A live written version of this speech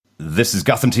This is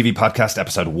Gotham TV Podcast,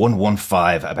 episode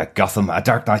 115, about Gotham, A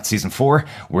Dark Knight Season 4.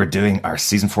 We're doing our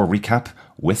Season 4 recap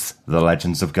with the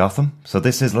Legends of Gotham. So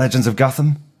this is Legends of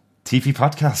Gotham TV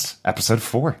Podcast, episode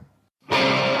 4.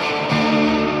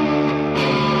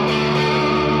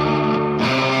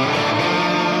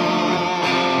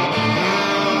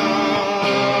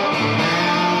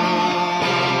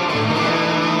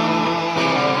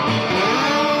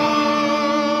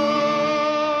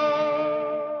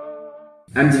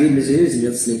 I'm David Mazuz, and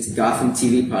you're listening to Gotham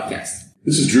TV Podcast.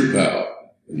 This is Drew Powell,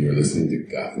 and you're listening to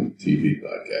Gotham TV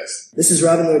Podcast. This is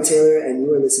Robin Lloyd Taylor, and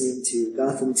you are listening to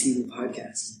Gotham TV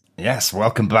Podcast. Yes,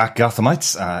 welcome back,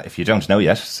 Gothamites. If you don't know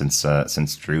yet, since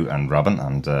Drew and Robin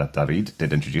and David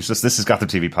did introduce us, this is Gotham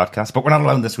TV Podcast, but we're not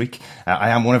alone this week. I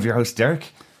am one of your hosts, Derek.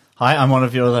 Hi, I'm one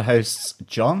of your other hosts,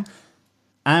 John.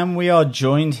 And we are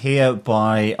joined here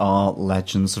by our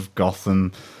Legends of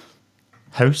Gotham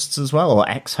hosts as well, or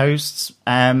ex-hosts,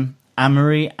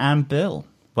 Anne-Marie and Bill.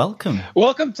 Welcome.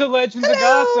 Welcome to Legends of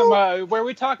Gotham, where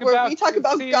we talk about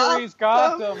the series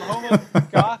Gotham, home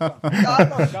of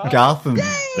Gotham. Gotham.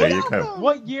 Yay, there you go.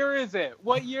 What year is it?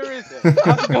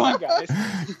 How's it going, guys?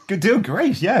 Good, doing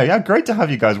great. Yeah, great to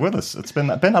have you guys with us. It's been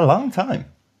a long time.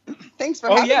 Thanks for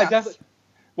having us. Definitely.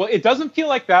 Well, it doesn't feel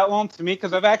like that long to me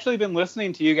because I've actually been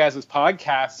listening to you guys'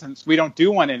 podcasts since we don't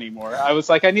do one anymore. I was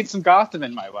like, I need some Gotham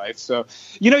in my life. So,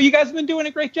 you guys have been doing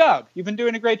a great job. You've been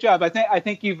doing a great job. I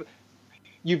think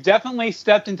you've definitely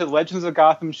stepped into Legends of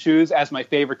Gotham's shoes as my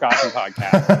favorite Gotham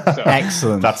podcast. So.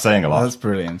 Excellent. That's saying a lot. That's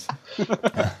brilliant.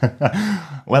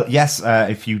 Well, yes,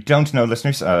 if you don't know,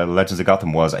 listeners, Legends of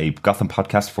Gotham was a Gotham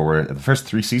podcast for the first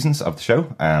 3 seasons of the show.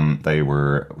 They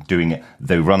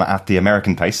run at the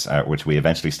American pace, which we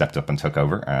eventually stepped up and took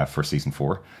over for season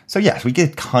 4. So yes, we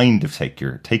did kind of take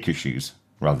your shoes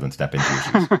rather than step into your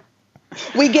shoes.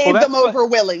 We gave them over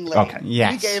willingly. Okay.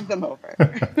 Yes. We gave them over.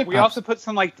 We also put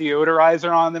some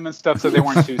deodorizer on them and stuff so they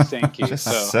weren't too stinky.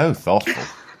 Just so thoughtful.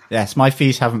 Yes, my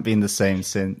feet haven't been the same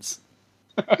since.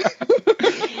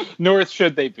 Nor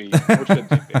should they be.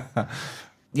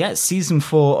 Yeah, season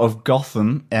 4 of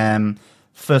Gotham.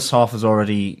 First half has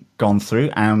already gone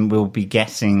through, and we'll be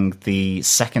getting the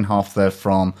second half there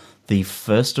from the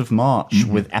 1st of March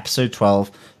with episode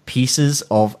 12, Pieces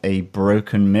of a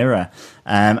Broken Mirror.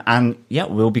 And yeah,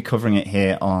 we'll be covering it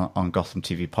here on Gotham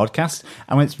TV Podcast.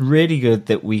 And it's really good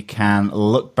that we can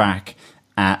look back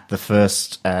at the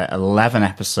first 11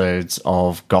 episodes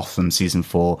of Gotham Season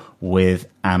 4 with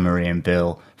Anne-Marie and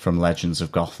Bill from Legends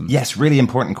of Gotham. Yes, really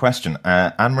important question.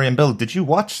 Anne-Marie and Bill, did you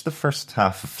watch the first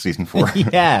half of Season 4?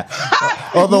 Yeah.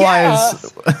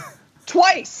 Otherwise... Yes.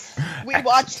 Twice. We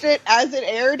watched it as it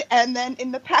aired, and then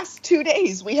in the past 2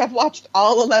 days, we have watched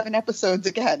all 11 episodes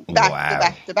again,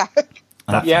 back to back.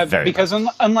 Because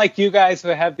unlike you guys who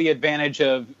have the advantage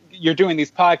of you're doing these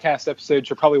podcast episodes,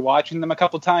 you're probably watching them a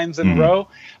couple times in a row.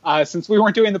 Since we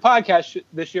weren't doing the podcast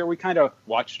this year, we kind of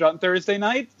watched it on Thursday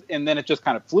night, and then it just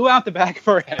kind of flew out the back of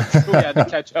our heads. So we had to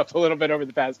catch up a little bit over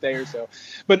the past day or so.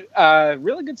 But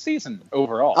really good season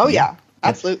overall. Oh, yeah.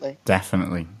 Absolutely.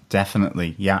 Definitely.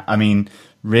 Yeah, I mean,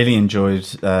 really enjoyed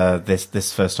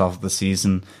this first half of the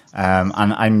season, and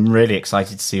I'm really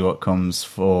excited to see what comes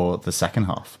for the second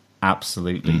half.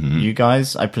 Absolutely. You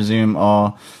guys, I presume,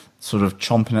 are sort of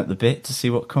chomping at the bit to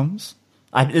see what comes.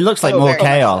 It looks like more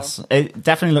chaos. So. It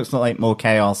definitely looks like more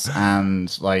chaos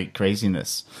and like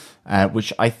craziness,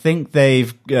 which I think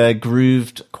they've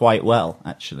grooved quite well,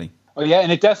 actually. Oh, yeah,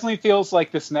 and it definitely feels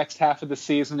like this next half of the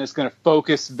season is going to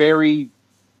focus very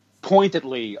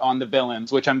pointedly on the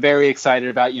villains, which I'm very excited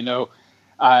about.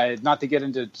 Not to get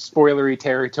into spoilery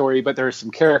territory, but there are some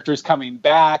characters coming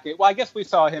back. Well, I guess we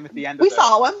saw him at the end of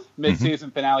the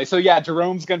mid-season finale. So, yeah,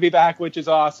 Jerome's going to be back, which is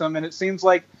awesome. And it seems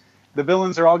like the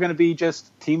villains are all going to be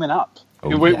just teaming up,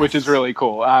 which is really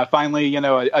cool. Finally,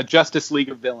 a Justice League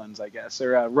of villains, I guess,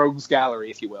 or a Rogues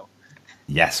Gallery, if you will.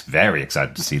 Yes, very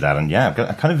excited to see that, and yeah,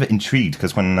 I'm kind of intrigued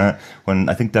because when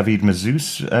I think David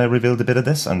Mazuz revealed a bit of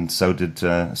this, and so did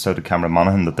Cameron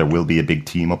Monaghan, that there will be a big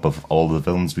team up of all the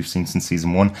villains we've seen since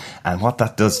season 1, and what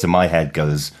that does to my head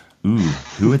goes, ooh,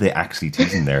 who are they actually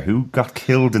teasing there? Who got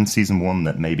killed in season 1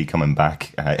 that may be coming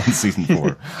back in season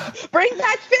 4? Bring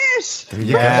back Fish.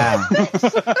 Yeah,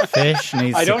 Fish needs to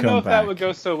come back. I don't know if that would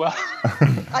go so well.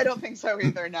 I don't think so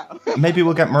either. No. Maybe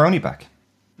we'll get Maroney back.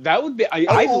 That would be.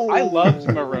 I loved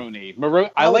Maroni.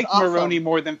 I liked awesome. Maroni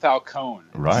more than Falcone.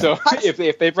 Right. So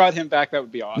if they brought him back, that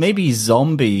would be awesome. Maybe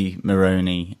zombie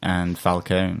Maroni and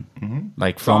Falcone,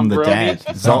 like from the Zombroni? dead.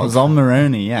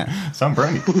 Zombroni, yeah.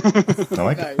 Zombroni. I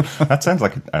like it. That sounds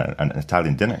like an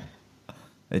Italian dinner.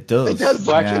 It does. It does.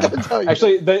 Yeah.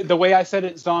 Actually, the way I said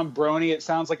it, Zombroni, it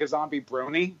sounds like a zombie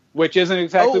brony, which isn't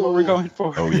exactly what we're going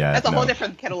for. Oh yeah, That's a whole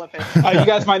different kettle of fish. You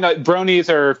guys might know bronies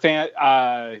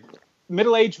are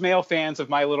middle-aged male fans of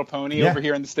My Little Pony over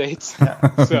here in the States.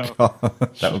 Yeah. So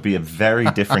that would be a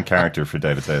very different character for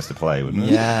David Sayers to play, wouldn't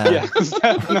it? Yeah. yes,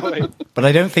 definitely. But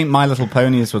I don't think My Little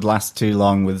Ponies would last too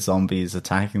long with zombies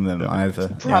attacking them either.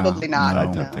 Probably not. I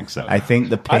No. don't think so. I think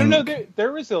the pink... I don't know.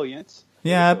 They're resilient.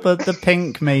 Yeah, but the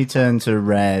pink may turn to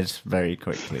red very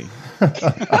quickly.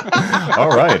 All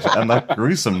right, and that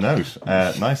gruesome note.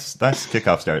 Nice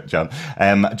kickoff start, John.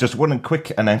 Just one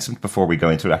quick announcement before we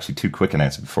go into it. Actually, two quick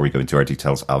announcements before we go into our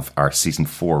details of our season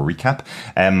 4 recap.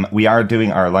 We are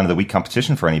doing our line of the week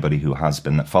competition for anybody who has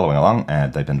been following along.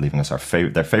 They've been leaving us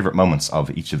their favorite moments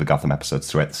of each of the Gotham episodes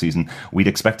throughout the season. We'd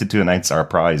expected to announce our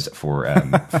prize for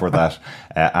that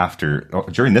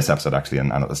during this episode actually,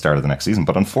 and at the start of the next season.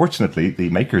 But unfortunately, the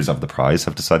makers of the prize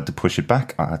have decided to push it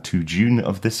back to June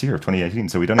of this year, 2018.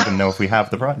 So we don't even know if we have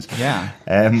the prize. Yeah.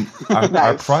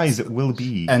 Our prize will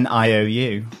be An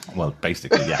IOU. well,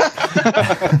 basically,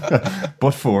 yeah.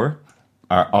 But for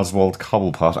our Oswald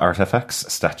Cobblepot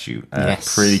Artifacts statue.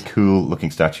 Yes. Pretty cool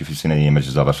looking statue if you've seen any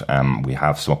images of it. We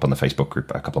have some up on the Facebook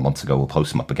group a couple of months ago. We'll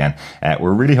post them up again.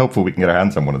 We're really hopeful we can get our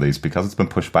hands on one of these because it's been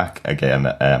pushed back again.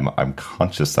 I'm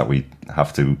conscious that we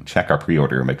have to check our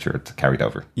pre-order and make sure it's carried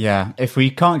over. Yeah, if we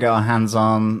can't get our hands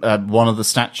on one of the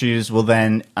statues, well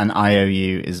then an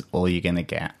IOU is all you're going to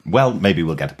get. Well, maybe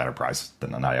we'll get a better price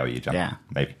than an IOU, John. Yeah.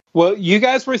 Maybe. Well, you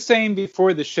guys were saying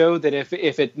before the show that if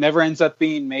it never ends up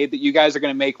being made, that you guys are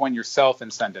going to make one yourself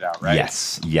and send it out, right?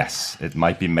 Yes. It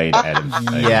might be made out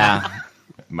of Yeah.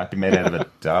 It might be made out of a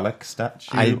Dalek statue.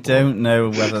 I don't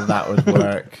know whether that would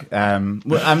work.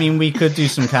 Well, I mean, we could do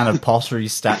some kind of pottery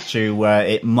statue where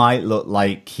it might look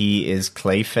like he is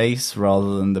Clayface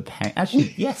rather than the paint.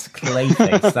 Actually, yes,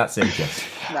 Clayface. That's it.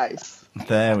 Nice.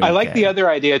 There we go. I like the other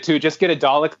idea too. Just get a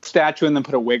Dalek statue and then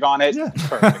put a wig on it. Yeah.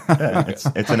 Perfect. Yeah,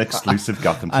 it's an exclusive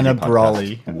Gotham TV And a podcast.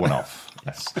 brolly. One-off.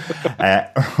 Yes.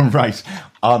 Right.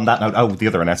 On that note, the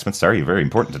other announcement, sorry, very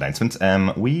important announcement.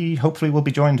 We hopefully will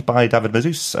be joined by David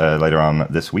Mazouz later on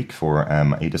this week for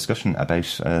a discussion about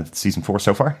season 4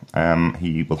 so far.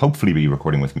 He will hopefully be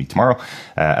recording with me tomorrow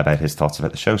about his thoughts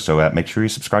about the show. So make sure you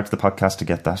subscribe to the podcast to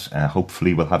get that.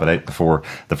 Hopefully we'll have it out before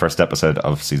the first episode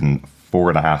of season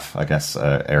 4.5, I guess,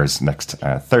 airs next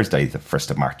Thursday, the 1st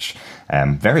of March.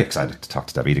 Very excited to talk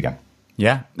to David again.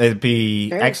 Yeah, it'd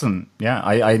be excellent. Yeah,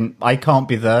 I can't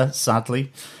be there,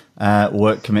 sadly.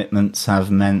 Work commitments have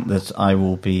meant that I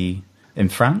will be in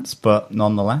France, but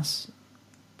nonetheless,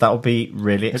 that will be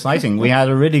really exciting. We had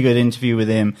a really good interview with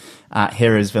him at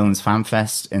Heroes Villains Fan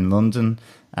Fest in London.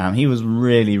 He was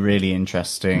really, really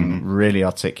interesting, really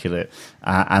articulate,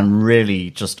 and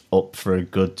really just up for a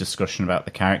good discussion about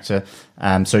the character.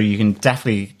 So you can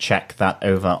definitely check that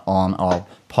over on our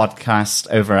podcast,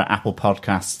 over at Apple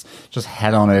Podcasts. Just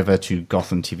head on over to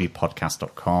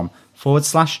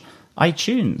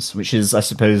gothamtvpodcast.com/iTunes, which is, I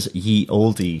suppose, ye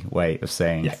oldie way of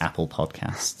saying Apple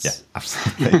Podcasts. Yeah,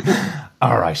 absolutely.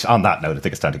 All right, on that note, I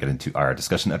think it's time to get into our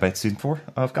discussion about season 4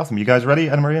 of Gotham. You guys ready,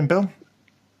 Anna Marie and Bill?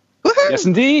 Yes,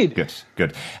 indeed.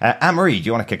 Good. Anne Marie, do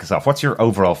you want to kick us off? What's your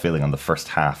overall feeling on the first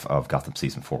half of Gotham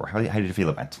season 4? How did you feel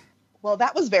it went? Well,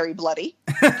 that was very bloody.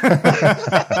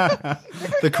 The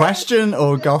question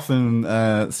or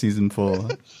Gotham season 4?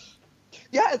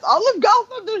 Yes, all of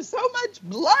Gotham. There's so much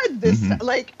blood.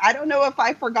 I don't know if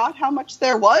I forgot how much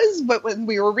there was, but when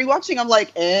we were rewatching, I'm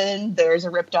like, and there's a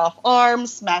ripped off arm,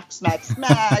 smack.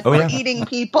 We're eating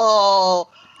people.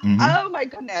 Oh my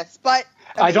goodness! But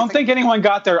I don't think anyone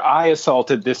got their eye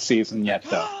assaulted this season yet,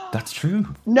 though. That's true.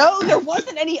 No, there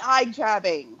wasn't any eye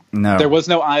jabbing. No. There was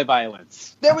no eye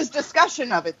violence. There was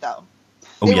discussion of it, though.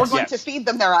 They were going to feed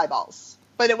them their eyeballs,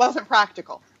 but it wasn't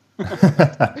practical.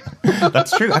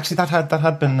 That's true. Actually, that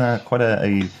had been quite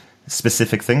a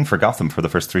specific thing for Gotham for the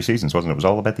first 3 seasons, wasn't it? It was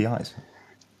all about the eyes.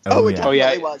 It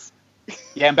definitely was.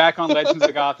 Yeah, and back on Legends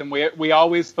of Gotham, we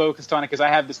always focused on it because I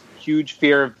have this huge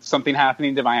fear of something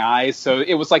happening to my eyes. So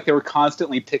it was like they were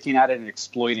constantly picking at it and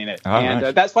exploiting it.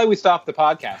 That's why we stopped the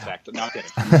podcast, actually. Not kidding.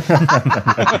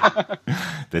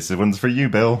 This one's for you,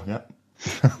 Bill. Yeah.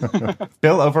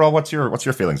 Bill, overall, what's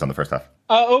your feelings on the first half?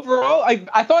 Overall,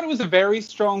 I thought it was a very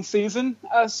strong season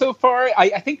so far.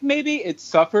 I think maybe it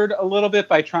suffered a little bit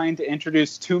by trying to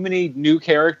introduce too many new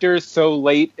characters so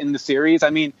late in the series.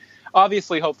 I mean,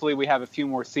 obviously, hopefully we have a few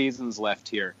more seasons left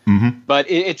here. But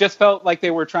it just felt like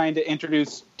they were trying to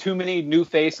introduce too many new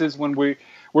faces when we're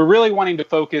really wanting to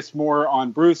focus more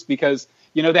on Bruce because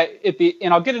that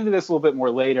and I'll get into this a little bit more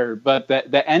later, but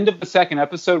the end of the second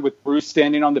episode with Bruce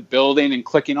standing on the building and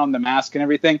clicking on the mask and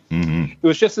everything, it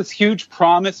was just this huge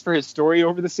promise for his story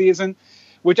over the season,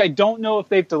 which I don't know if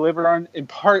they've delivered on, in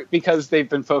part because they've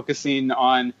been focusing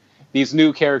on these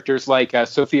new characters like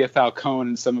Sophia Falcone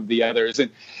and some of the others.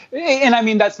 And I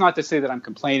mean, that's not to say that I'm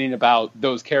complaining about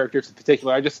those characters in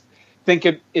particular. I just think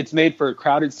it's made for a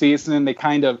crowded season, and they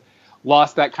kind of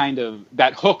lost that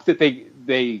hook that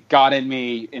they got in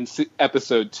me in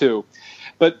episode 2.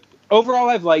 But overall,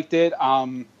 I've liked it.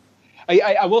 I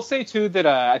will say, too, that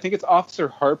I think it's Officer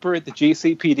Harper at the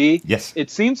GCPD. Yes. It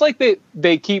seems like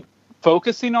they keep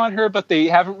focusing on her, but they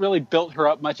haven't really built her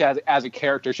up much as a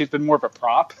character. She's been more of a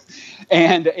prop.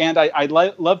 And I'd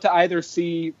love to either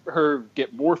see her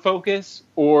get more focus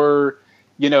or,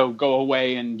 go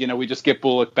away and, we just get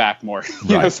Bullock back more,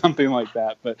 something like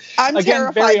that. But I'm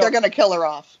terrified they're going to kill her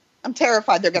off. I'm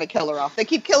terrified they're going to kill her off. They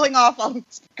keep killing off all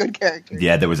these good characters.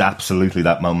 Yeah, there was absolutely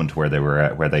that moment where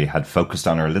they had focused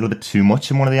on her a little bit too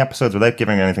much in one of the episodes without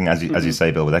giving her anything, as you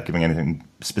say, Bill, without giving anything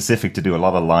specific to do. A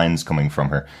lot of lines coming from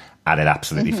her, and it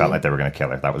absolutely felt like they were going to kill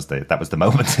her. That was the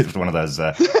moment. It was one of those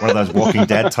Walking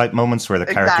Dead type moments where the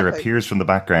character appears from the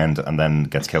background and then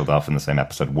gets killed off in the same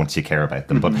episode once you care about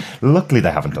them. But luckily,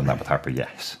 they haven't done that with Harper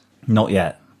yet. Not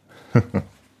yet.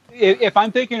 If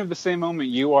I'm thinking of the same moment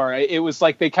you are, it was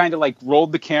like they kind of like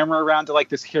rolled the camera around to like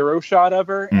this hero shot of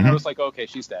her, and I was like, okay,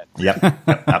 she's dead. Yep,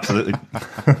 absolutely.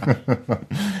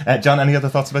 John, any other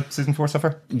thoughts about season 4 so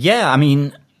far? Yeah, I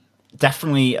mean,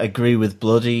 definitely agree with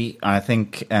Bloody. I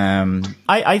think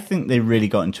I think they really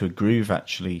got into a groove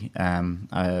actually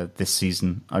this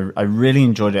season. I really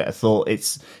enjoyed it. I thought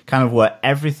it's kind of where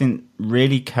everything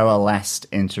really coalesced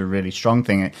into a really strong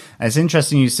thing. And it's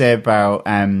interesting you say about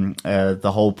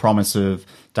the whole promise of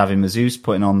David Mazouz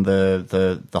putting on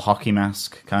the hockey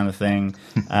mask kind of thing.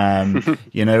 I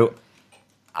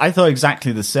thought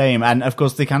exactly the same. And of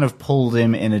course they kind of pulled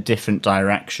him in a different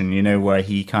direction, where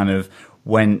he kind of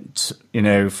went,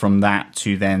 from that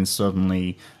to then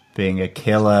suddenly being a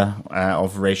killer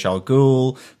of Ra's al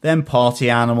Ghul, then party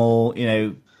animal,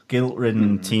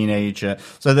 guilt-ridden teenager.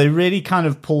 So they really kind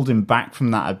of pulled him back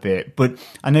from that a bit. But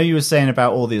I know you were saying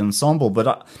about all the ensemble,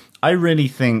 but I really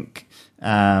think,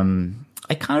 I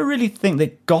kind of really think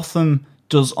that Gotham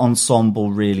does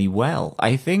ensemble really well.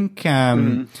 I think,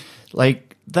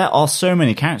 there are so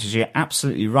many characters, you're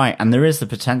absolutely right, and there is the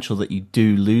potential that you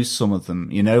do lose some of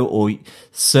them, or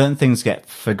certain things get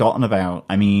forgotten about.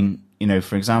 I mean,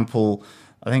 for example,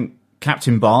 I think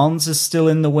Captain Barnes is still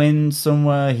in the wind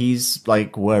somewhere. He's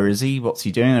like, where is he? What's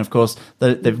he doing? And of course,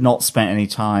 they've not spent any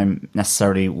time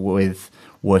necessarily with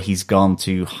where he's gone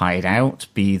to hide out,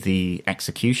 be the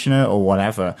executioner or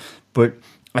whatever. But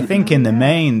I think in the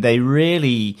main, they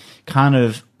really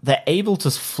they're able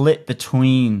to flip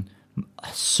between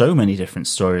so many different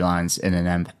storylines in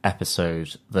an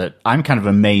episode that I'm kind of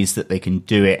amazed that they can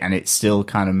do it, and it still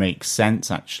kind of makes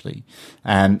sense actually.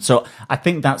 So I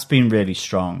think that's been really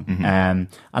strong. And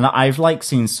I've liked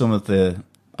seeing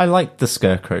I like the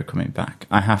Scarecrow coming back,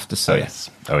 I have to say.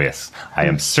 Oh yes. I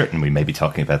am certain we may be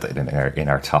talking about that in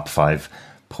our top 5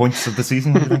 points of the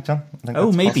season. What do you think, John?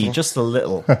 Maybe possible. Just a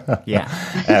little. Yeah.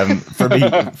 For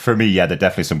me, yeah, there are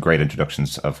definitely some great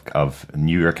introductions of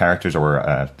newer characters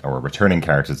or returning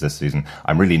characters this season.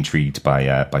 I'm really intrigued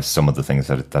by some of the things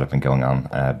that have been going on.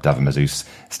 David Mazouz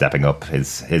stepping up,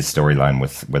 his storyline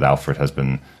with Alfred has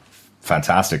been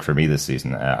fantastic for me this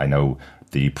season. I know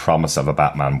the promise of a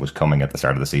Batman was coming at the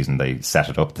start of the season. They set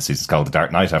it up. The season's called The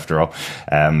Dark Knight, after all.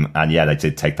 And yeah, they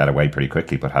did take that away pretty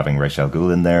quickly. But having Ra's al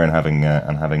Ghul in there and having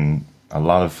a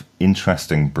lot of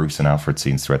interesting Bruce and Alfred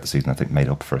scenes throughout the season, I think made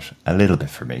up for it a little bit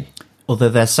for me. Although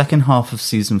their second half of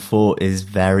season 4 is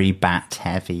very bat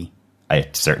heavy.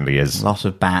 It certainly is. A lot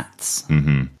of bats.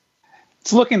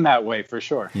 It's looking that way for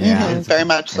sure. Yeah, very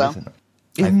much so.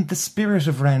 In the spirit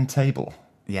of Round Table.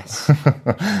 Yes.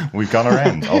 We've gone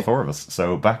around, all 4 of us.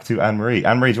 So back to Anne-Marie.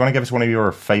 Anne-Marie, do you want to give us one of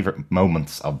your favourite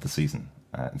moments of the season,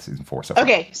 in season 4 so far?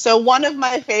 Okay, so one of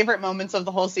my favourite moments of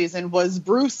the whole season was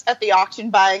Bruce at the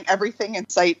auction buying everything in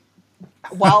sight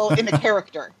while in a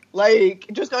character. Like,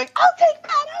 just going, I'll take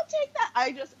that.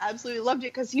 I just absolutely loved it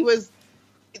because he was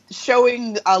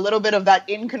showing a little bit of that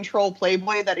in-control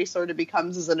playboy that he sort of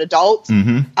becomes as an adult.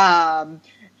 And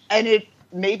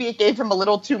maybe it gave him a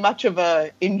little too much of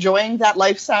a enjoying that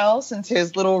lifestyle since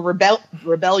his little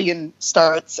rebellion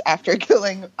starts after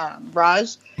killing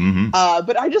Raj.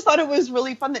 But I just thought it was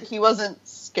really fun that he wasn't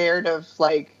scared of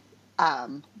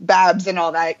Babs and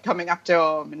all that coming up to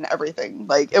him and everything.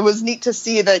 Like, it was neat to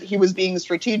see that he was being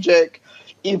strategic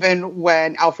even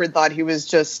when Alfred thought he was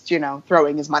just,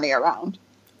 throwing his money around.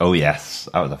 Oh yes,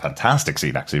 that was a fantastic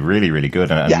scene. Actually, really, really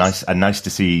good, and nice to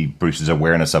see Bruce's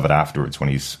awareness of it afterwards when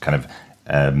he's kind of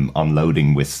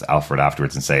unloading with Alfred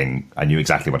afterwards and saying, "I knew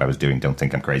exactly what I was doing. Don't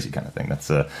think I'm crazy," kind of thing. That's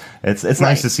it's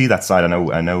nice to see that side.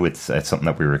 I know it's something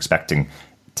that we were expecting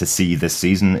to see this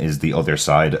season. Is the other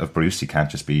side of Bruce. He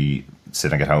can't just be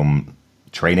sitting at home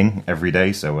training every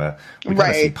day. So we're going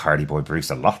to see Party Boy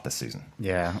Bruce a lot this season.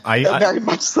 Yeah, I very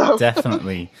much so.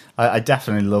 Definitely. I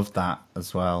definitely loved that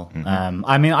as well. Mm-hmm.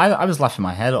 I mean, I was laughing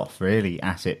my head off really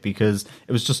at it because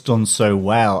it was just done so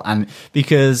well, and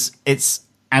because it's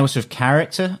out of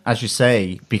character, as you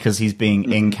say, because he's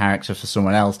being in character for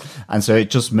someone else, and so it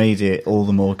just made it all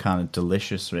the more kind of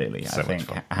delicious, really. So I think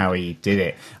fun. how he did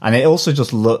it, and it also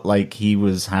just looked like he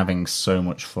was having so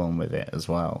much fun with it as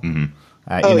well.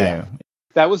 Mm-hmm. You know.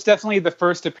 That was definitely the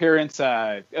first appearance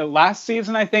last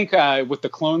season, I think, with the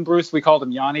clone Bruce. We called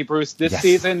him Yanni Bruce. This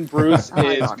season, Bruce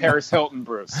is Paris Hilton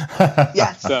Bruce.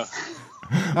 Yes. So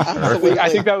I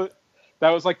think that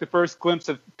was like the first glimpse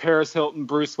of Paris Hilton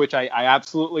Bruce, which I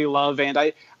absolutely love. And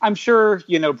I'm sure,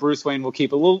 Bruce Wayne will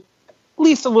keep at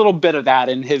least a little bit of that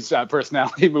in his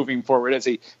personality moving forward as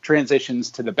he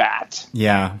transitions to the Bat.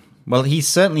 Yeah. Well, he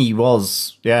certainly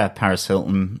was, Paris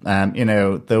Hilton.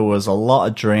 There was a lot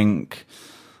of drink,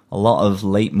 a lot of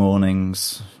late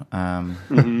mornings,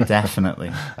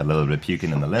 definitely. A little bit of puking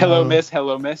in the limo.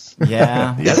 Hello, miss.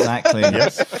 Yeah, exactly.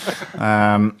 Yes.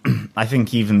 I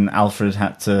think even Alfred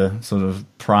had to sort of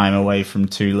prime away from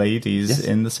two ladies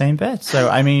in the same bed. So,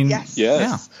 I mean,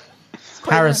 Yes.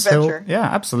 Paris Hilton,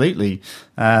 absolutely.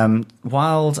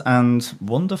 Wild and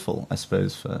wonderful, I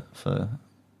suppose, for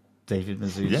David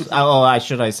Mazouz. Yes. Oh,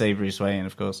 should I say Bruce Wayne,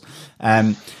 of course.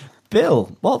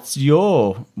 Bill, what's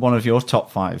one of your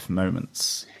top 5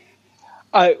 moments?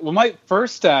 Well, my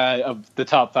first of the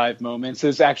top 5 moments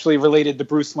is actually related to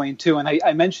Bruce Wayne too, and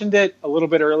I mentioned it a little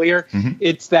bit earlier. Mm-hmm.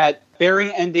 It's that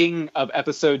very ending of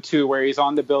episode 2 where he's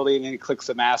on the building and he clicks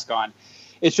the mask on.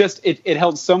 It's just it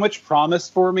held so much promise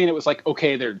for me, and it was like,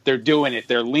 okay, they're doing it,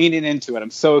 they're leaning into it.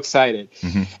 I'm so excited,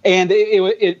 and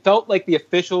it felt like the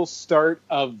official start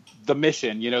of the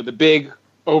mission. The big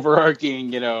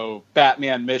overarching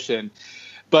Batman mission.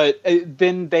 But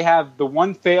then they have the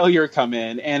one failure come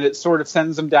in, and it sort of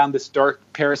sends them down this dark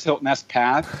Paris Hilton-esque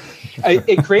path.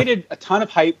 It created a ton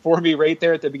of hype for me right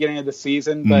there at the beginning of the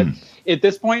season. But at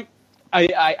this point,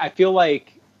 I feel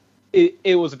like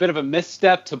it was a bit of a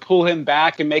misstep to pull him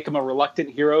back and make him a reluctant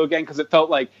hero again, because it felt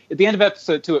like at the end of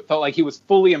episode 2, it felt like he was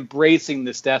fully embracing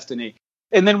this destiny.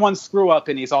 And then one screw up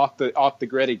and he's off the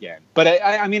grid again. But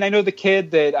I mean, I know the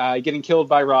kid that getting killed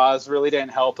by Roz really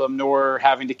didn't help him, nor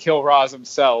having to kill Roz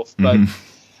himself. But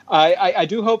I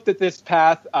do hope that this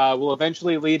path will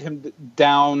eventually lead him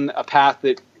down a path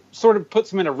that sort of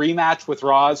puts him in a rematch with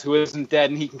Roz, who isn't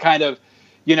dead, and he can kind of,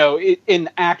 in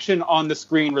action on the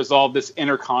screen, resolve this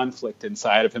inner conflict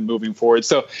inside of him moving forward.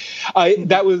 So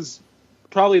that was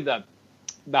probably the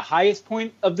highest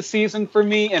point of the season for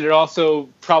me, and it also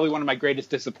probably one of my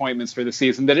greatest disappointments for the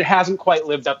season, that it hasn't quite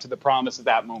lived up to the promise of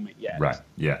that moment yet. Right.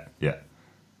 Yeah.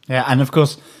 Yeah, and of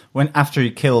course, after he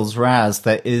kills Raz,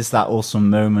 there is that awesome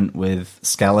moment with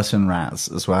Skeleton Raz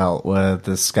as well, where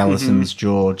the skeleton's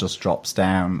jaw just drops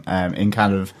down in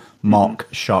kind of mock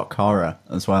shock horror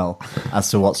as well as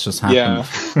to what's just happened.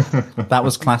 Yeah. That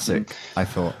was classic, I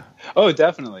thought. Oh,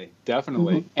 definitely.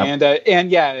 And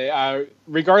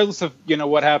regardless of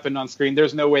what happened on screen,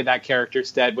 there's no way that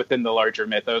character's dead within the larger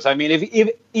mythos. I mean,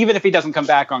 even if he doesn't come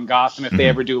back on Gotham, if they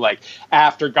ever do like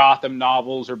after Gotham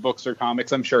novels or books or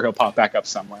comics, I'm sure he'll pop back up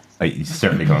somewhere. He's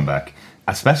certainly coming back,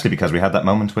 especially because we had that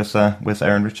moment with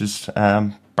Aaron Richards'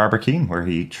 Barbara Keane, where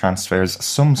he transfers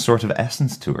some sort of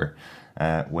essence to her.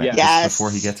 Just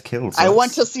before he gets killed. So I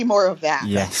want to see more of that.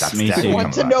 Yes, me too. I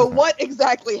want to know what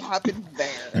exactly happened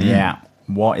there. Yeah,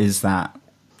 what is that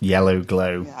yellow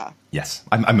glow? Yeah. Yes,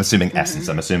 I'm assuming essence.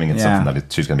 I'm assuming it's something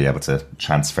that she's going to be able to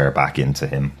transfer back into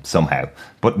him somehow.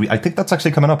 But I think that's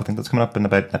actually coming up. I think that's coming up in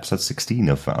about episode 16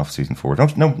 of season 4.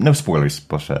 No spoilers,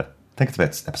 but I think it's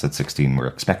about episode 16. We're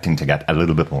expecting to get a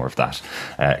little bit more of that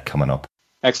coming up.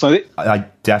 Excellent. I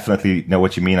definitely know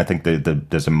what you mean. I think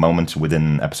there's a moment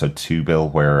within episode 2, Bill,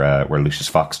 where Lucius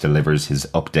Fox delivers his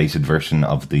updated version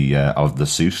of the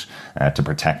suit to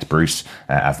protect Bruce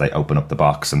as they open up the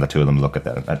box, and the two of them look at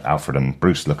Alfred and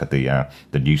Bruce look at the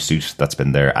new suit that's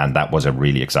been there, and that was a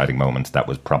really exciting moment. That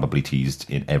was probably teased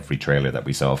in every trailer that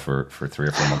we saw for 3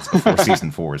 or 4 months before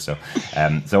season 4. So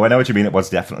I know what you mean. It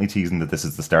was definitely teasing that this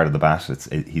is the start of the Bat.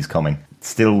 He's coming.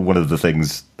 Still one of the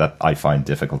things that I find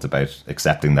difficult about accepting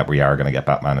accepting that we are going to get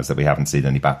Batman is that we haven't seen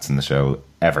any bats in the show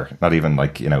ever. Not even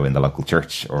like, you know, in the local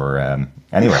church or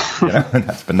anywhere. You know,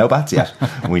 that's been no bats yet.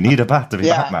 We need a bat to be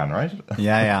Batman, right?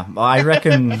 Yeah. Well, I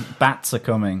reckon bats are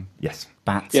coming. Yes.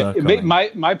 Bats are coming.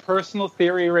 My personal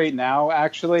theory right now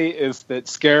actually is that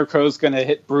Scarecrow's going to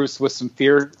hit Bruce with some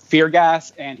fear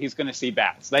gas, and he's going to see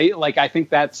bats. I think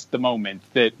that's the moment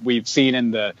that we've seen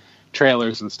in the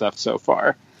trailers and stuff so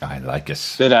far. I like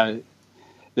it.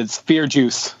 That's fear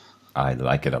juice. I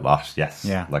like it a lot. Yes,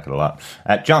 yeah, like it a lot.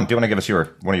 John, do you want to give us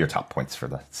one of your top points for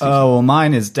that season? Oh, well,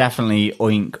 mine is definitely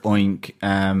Oink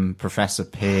Oink, Professor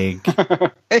Pig,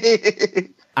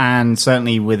 and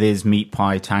certainly with his meat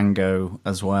pie tango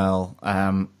as well.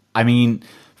 I mean,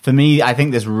 for me, I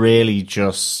think this really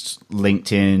just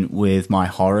linked in with my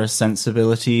horror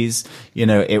sensibilities. You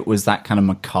know, it was that kind of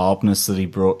macabreness that he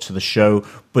brought to the show,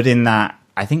 but in that,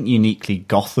 I think, uniquely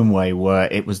Gotham way,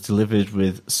 where it was delivered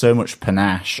with so much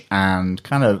panache and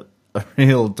kind of a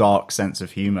real dark sense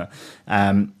of humor.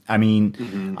 I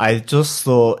mean, I just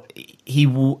thought he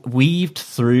weaved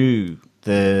through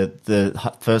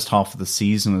the first half of the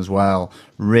season as well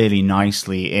really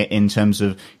nicely in terms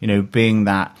of, you know, being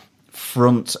that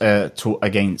front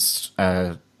against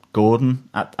Gordon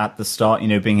at the start, you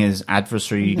know, being his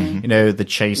adversary, you know, the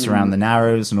chase around the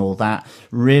Narrows and all that,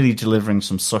 really delivering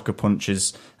some sucker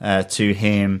punches to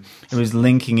him. It was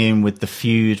linking in with the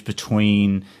feud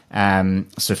between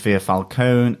Sophia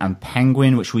Falcone and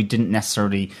Penguin, which we didn't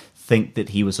necessarily think that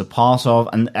he was a part of,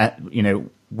 and you know,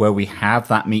 where we have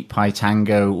that meat pie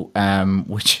tango,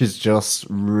 which is just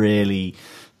really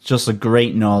just a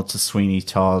great nod to Sweeney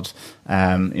Todd,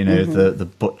 you know, the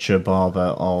butcher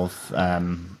barber of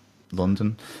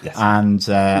London. Yes.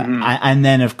 And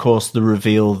then, of course, the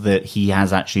reveal that he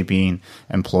has actually been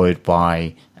employed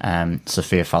by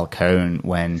Sophia Falcone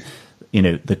when, you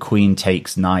know, the Queen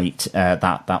takes night,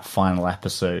 that final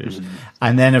episode.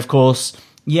 And then, of course,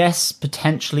 yes,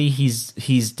 potentially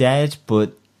he's dead,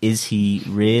 but is he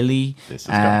really? This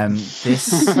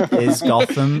is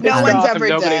Gotham. No one's ever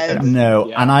dead. No,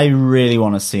 yeah. And I really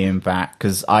want to see him back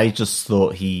because I just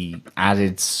thought he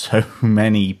added so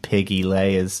many piggy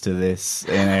layers to this.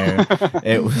 You know,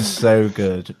 it was so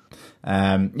good.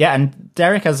 Yeah, and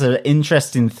Derek has an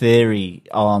interesting theory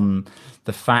on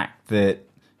the fact that.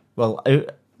 Well,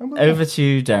 over to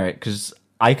you, Derek, because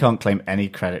I can't claim any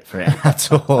credit for it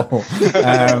at all.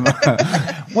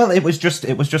 Well, it was just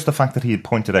the fact that he had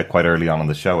pointed out quite early on in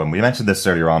the show, and we mentioned this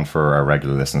earlier on for our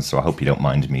regular listeners, so I hope you don't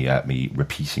mind me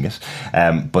repeating it.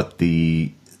 But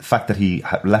the fact that he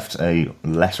had left a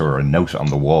letter or a note on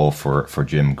the wall for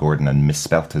Jim Gordon and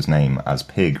misspelt his name as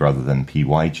Pig rather than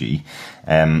PYG,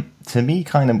 to me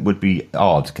kind of would be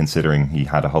odd, considering he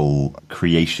had a whole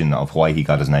creation of why he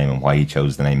got his name and why he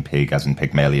chose the name Pig, as in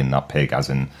Pygmalion, not Pig as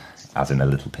in a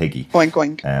little piggy. Oink,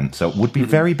 oink. So it would be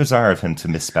very bizarre of him to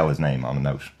misspell his name on a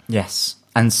note. Yes.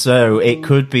 And so it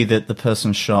could be that the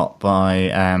person shot by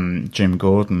Jim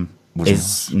Gordon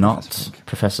is not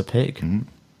Professor Pig. Mm-hmm.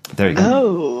 There you go.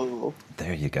 Oh.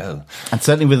 There you go. And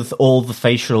certainly with all the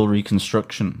facial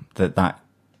reconstruction that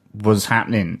was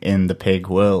happening in the Pig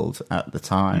world at the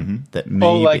time, that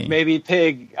maybe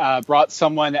Pig brought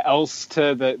someone else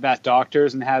to that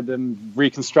doctor's and had them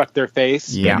reconstruct their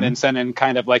face, and then send in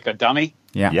kind of like a dummy.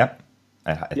 Yeah. Yep.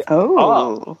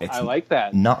 I like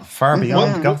that. Not far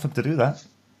beyond Gotham to do that.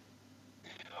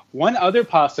 One other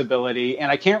possibility,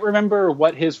 and I can't remember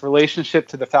what his relationship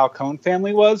to the Falcone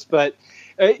family was, but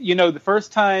you know, the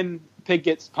first time Pig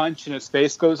gets punched and his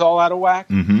face goes all out of whack,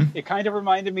 it kind of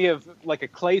reminded me of like a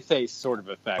Clayface sort of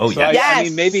effect. Oh, yeah. So I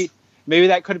mean, maybe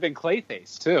that could have been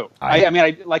Clayface too. I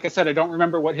mean, like I said, I don't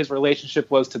remember what his relationship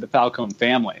was to the Falcone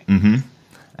family. The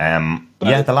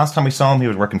last time we saw him, he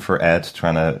was working for Ed,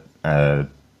 trying to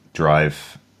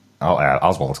drive.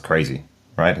 Oswald's crazy,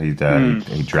 right?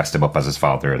 He dressed him up as his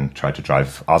father and tried to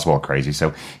drive Oswald crazy.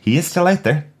 So he is still out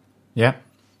there. Yeah.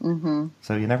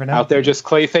 So you never know. Out there just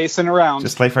Clayfacing around.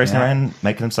 Just Clayfacing around,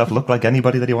 making himself look like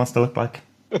anybody that he wants to look like.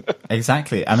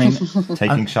 Exactly. I mean,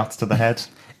 taking shots to the head.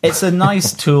 It's a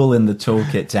nice tool in the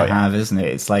toolkit to have, isn't it?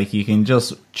 It's like you can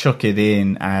just chuck it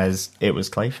in as it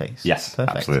was Clayface. Yes,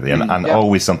 perfect. Absolutely. And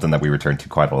always something that we return to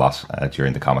quite a lot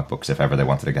during the comic books. If ever they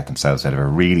wanted to get themselves out of a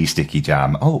really sticky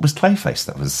jam, it was Clayface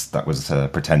that was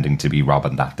pretending to be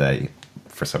Robin that day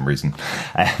for some reason.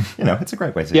 You know, it's a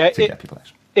great way to get people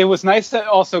out. It was nice to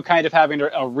also kind of having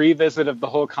a revisit of the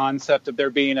whole concept of there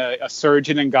being a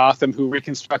surgeon in Gotham who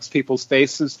reconstructs people's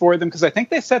faces for them, because I think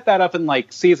they set that up in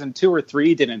like season 2 or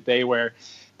 3, didn't they? Where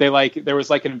they there was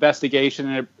like an investigation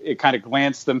and it kind of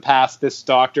glanced them past this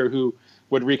doctor who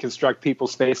would reconstruct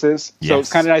people's faces. So Yes.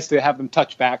 it's kind of nice to have them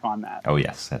touch back on that. Oh,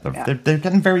 yes. They're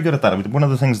getting very good at that. I mean, one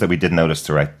of the things that we did notice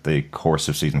throughout the course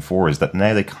of season 4 is that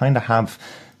now they kind of have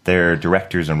their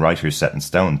directors and writers set in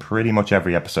stone. Pretty much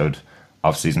every episode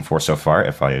of season 4 so far,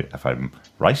 if I'm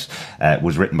right,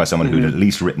 was written by someone who'd at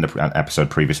least written an episode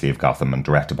previously of Gotham and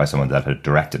directed by someone that had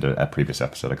directed a previous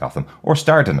episode of Gotham or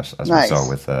starred in it, as we saw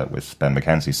with Ben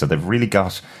McKenzie. So they've really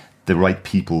got the right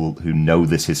people who know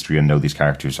this history and know these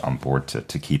characters on board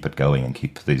to keep it going and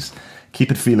keep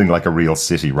it feeling like a real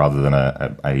city rather than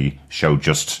a show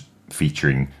just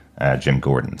featuring Jim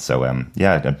Gordon. So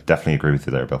yeah, I definitely agree with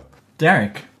you there, Bill.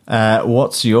 Derek,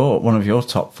 what's one of your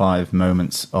top 5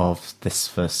 moments of this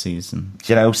first season?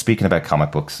 You know, speaking about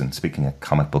comic books and speaking of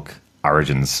comic book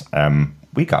origins,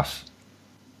 we got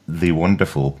the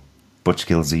wonderful Butch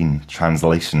Gilzine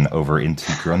translation over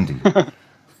into Grundy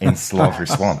in Slaughter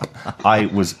Swamp. I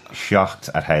was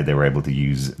shocked at how they were able to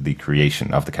use the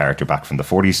creation of the character back from the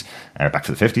 40s, back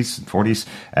to the 50s and 40s,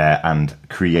 and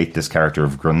create this character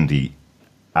of Grundy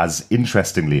as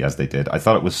interestingly as they did. I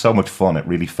thought it was so much fun. It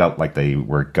really felt like they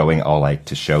were going all out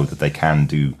to show that they can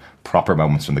do proper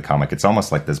moments from the comic. It's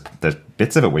almost like there's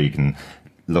bits of it where you can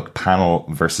look panel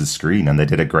versus screen, and they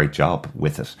did a great job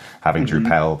with it. Having Drew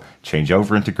Powell change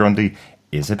over into Grundy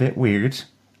is a bit weird,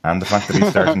 and the fact that he's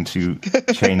starting to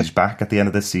change back at the end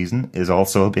of this season is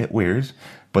also a bit weird.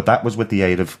 But that was with the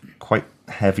aid of quite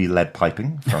heavy lead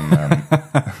piping from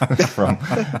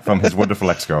from his wonderful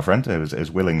ex-girlfriend, who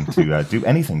is willing to do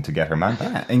anything to get her man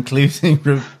back. Yeah, including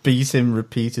beat him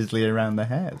repeatedly around the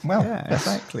head. Well, yeah,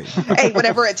 exactly. Hey,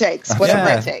 whatever it takes.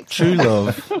 Whatever it takes. True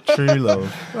love. True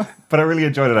love. But I really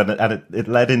enjoyed it, and it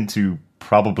led into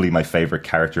probably my favourite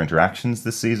character interactions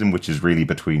this season, which is really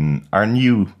between our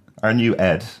new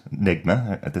Ed,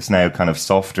 Nigma, this now kind of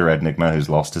softer Ed Nigma who's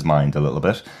lost his mind a little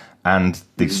bit, and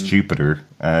the stupider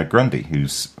Grundy,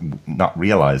 who's not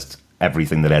realised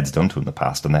everything that Ed's done to him in the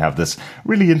past. And they have this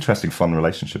really interesting, fun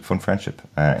relationship, fun friendship,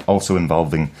 also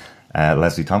involving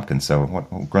Leslie Tompkins. So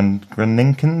what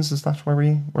Gruninkins, is that where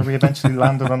we eventually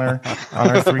landed on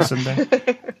our threesome there?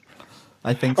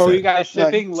 I think so. Oh, you guys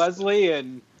shipping Leslie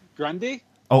and Grundy?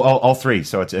 Oh, all three.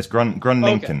 So it's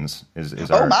Gruninkins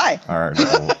is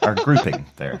our grouping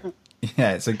there.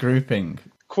 Yeah, it's a grouping.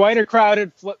 Quite a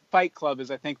crowded fight club is,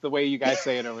 I think, the way you guys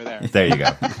say it over there. There you go.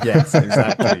 Yes,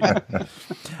 exactly.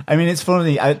 I mean, it's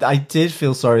funny. I did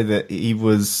feel sorry that he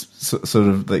was sort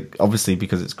of like, obviously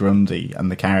because it's Grundy and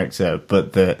the character,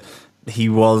 but that he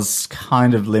was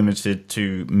kind of limited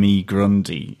to me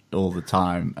Grundy all the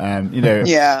time.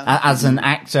 Yeah. As an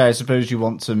actor, I suppose you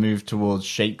want to move towards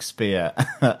Shakespeare,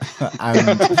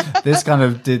 and this kind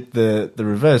of did the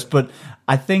reverse. But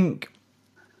I think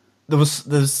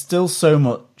there's still so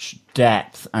much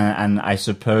depth, and I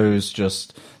suppose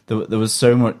just there was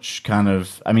so much kind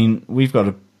of. I mean, we've got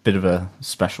a bit of a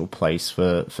special place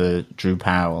for Drew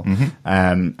Powell,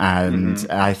 and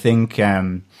I think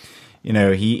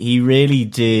he really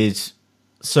did.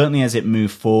 Certainly, as it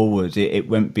moved forward, it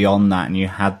went beyond that, and you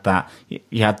had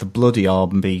the bloody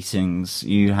arm beatings.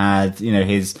 You had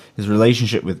his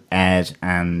relationship with Ed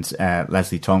and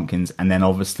Leslie Tompkins, and then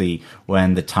obviously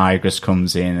when the Tigress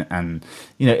comes in and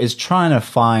is trying to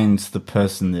find the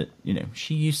person that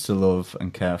she used to love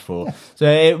and care for. Yeah.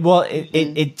 So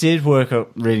it did work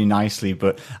out really nicely,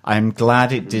 but I'm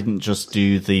glad it didn't just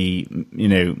do the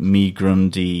me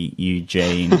Grundy, you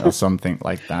Jane, or something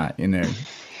like that.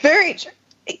 Very.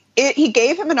 He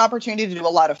gave him an opportunity to do a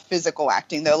lot of physical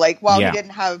acting, though. Like, while he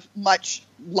didn't have much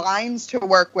lines to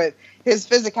work with, his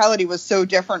physicality was so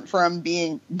different from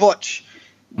being Butch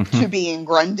to being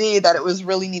Grundy that it was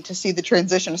really neat to see the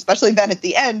transition, especially then at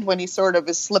the end when he sort of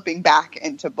is slipping back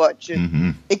into Butch.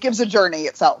 It gives a journey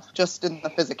itself, just in the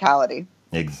physicality.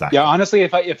 Exactly. Yeah, honestly,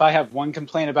 if I have one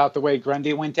complaint about the way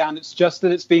Grundy went down, it's just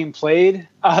that it's being played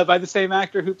by the same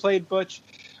actor who played Butch,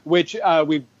 which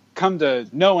we've come to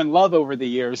know and love over the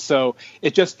years, so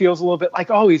it just feels a little bit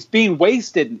like, he's being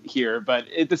wasted here.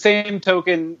 But at the same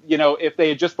token, if they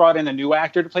had just brought in a new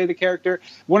actor to play the character,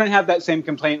 wouldn't have that same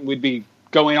complaint. We'd be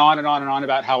going on and on and on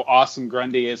about how awesome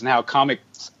Grundy is and how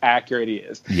comics accurate he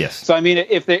is. Yes. So I mean,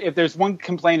 if there's one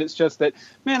complaint, it's just that,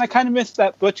 man, I kind of missed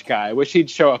that Butch guy. I wish he'd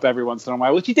show up every once in a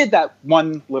while, which he did that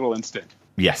one little instant.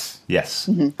 Yes.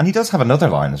 And he does have another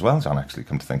line as well, John, actually,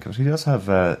 come to think of it. He does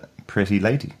have Pretty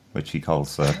Lady, which he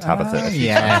calls Tabitha.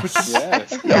 Yes.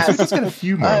 He's got a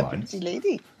few more lines. Pretty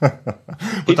lady.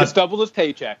 He just doubled his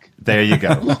paycheck. There you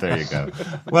go.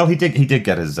 Well, he did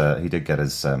get his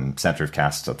center of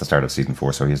cast at the start of season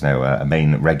 4, so he's now a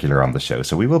main regular on the show.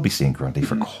 So we will be seeing Grundy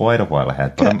for quite a while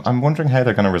ahead. But I'm wondering how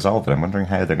they're going to resolve it. I'm wondering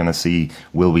how they're going to see,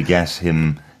 will we get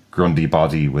him Grundy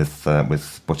body with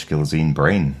Butch Gilzine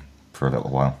brain for a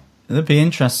little while. That'd be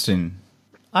interesting.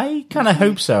 I kind of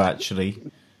hope so, actually.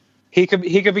 He could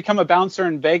become a bouncer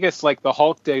in Vegas like the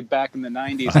Hulk did back in the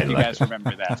 90s, if you guys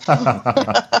remember that.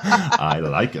 I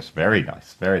like it. Very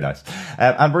nice. Very nice.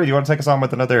 Anne-Marie, do you want to take us on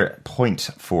with another point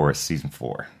for season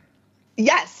 4?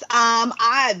 Yes.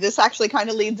 This actually kind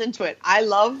of leads into it. I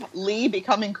love Lee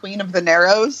becoming Queen of the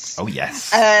Narrows. Oh,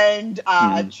 yes. And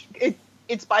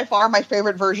it's by far my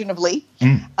favorite version of Lee.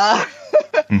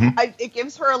 It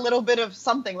gives her a little bit of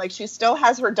something. Like, she still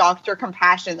has her doctor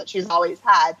compassion that she's always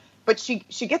had, but she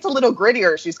gets a little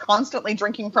grittier. She's constantly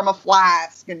drinking from a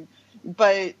flask,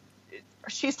 but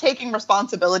she's taking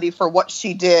responsibility for what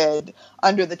she did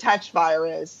under the Tetch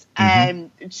virus,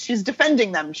 and she's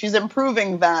defending them. She's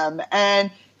improving them,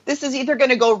 and this is either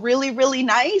going to go really, really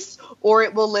nice, or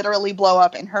it will literally blow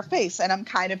up in her face. And I'm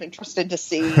kind of interested to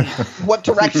see what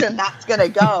direction that's going to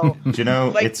go. Do you know,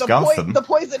 like, it's Gotham. The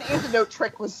poison antidote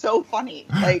trick was so funny.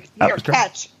 Like, here,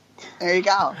 catch. There you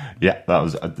go. Yeah, that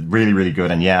was really, really good.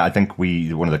 And yeah, I think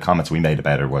one of the comments we made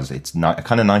about her was it's not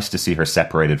kind of nice to see her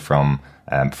separated from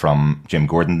Jim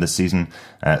Gordon this season.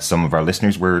 Some of our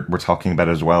listeners were talking about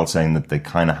it as well, saying that they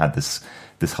kind of had this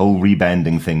whole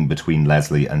rebending thing between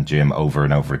Leslie and Jim over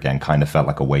and over again. Kind of felt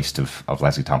like a waste of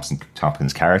Leslie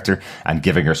Tompkins' character, and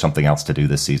giving her something else to do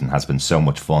this season has been so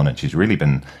much fun, and she's really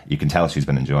been, you can tell she's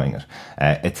been enjoying it.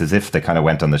 It's as if they kind of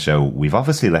went on the show, we've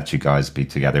obviously let you guys be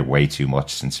together way too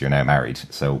much since you're now married,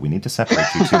 so we need to separate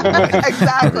you two away.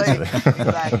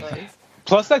 Exactly.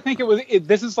 Plus, I think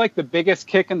this is like the biggest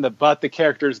kick in the butt the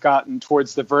character's gotten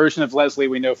towards the version of Leslie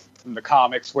we know from the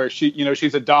comics, where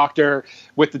she's a doctor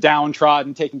with the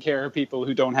downtrodden, taking care of people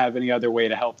who don't have any other way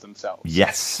to help themselves.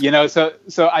 Yes.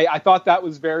 So I thought that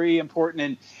was very important,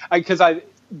 and because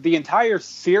the entire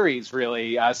series,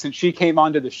 really, since she came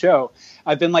onto the show,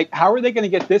 I've been like, how are they going to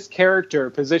get this character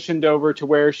positioned over to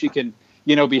where she can,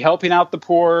 be helping out the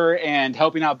poor and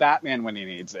helping out Batman when he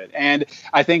needs it? And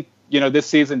I think, this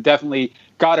season definitely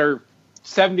got her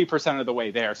 70% of the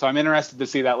way there. So I'm interested to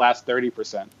see that last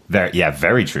 30%.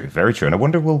 Very true. Very true. And I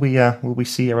wonder, will we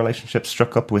see a relationship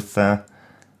struck up with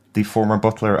the former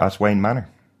butler at Wayne Manor?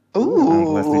 Ooh.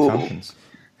 And Leslie Tompkins.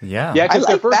 Yeah. Yeah, because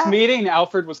their first that. meeting,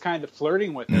 Alfred was kind of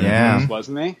flirting with her,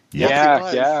 wasn't he?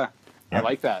 Yes, he was. I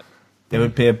like that. There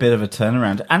would be a bit of a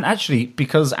turnaround. And actually,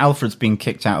 because Alfred's been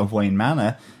kicked out of Wayne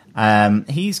Manor,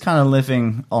 he's kind of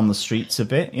living on the streets a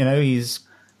bit. He's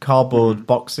cardboard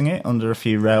boxing it under a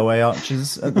few railway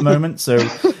arches at the moment. So,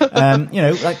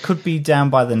 that could be down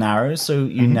by the Narrows. So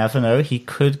you never know. He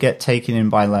could get taken in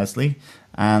by Leslie.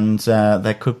 And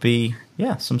there could be,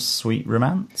 some sweet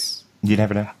romance. You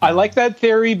never know. I like that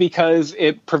theory because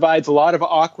it provides a lot of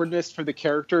awkwardness for the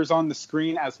characters on the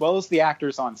screen as well as the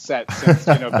actors on set, since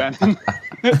Ben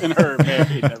and her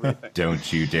married and everything.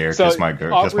 Don't you dare kiss my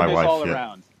wife. All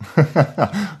around.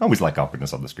 Always like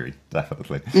awkwardness on the screen,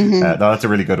 definitely. No, that's a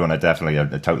really good one. I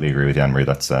totally agree with you, Anne-Marie.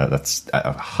 That's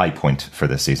a high point for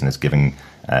this season, is giving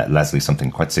Leslie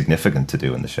something quite significant to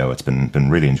do in the show. It's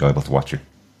been really enjoyable to watch her.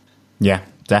 Yeah,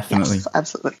 definitely. Yes,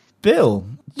 absolutely. Bill,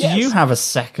 do you have a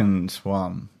second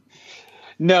one?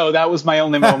 No, that was my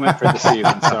only moment for the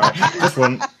season. Sorry. Just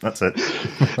one. That's it.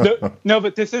 No,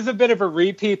 but this is a bit of a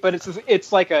repeat, but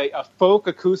it's like a folk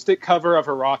acoustic cover of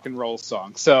a rock and roll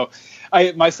song. So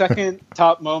my second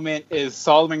top moment is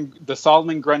the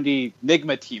Solomon Grundy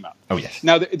Nigma team up. Oh, yes.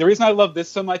 Now, the reason I love this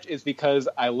so much is because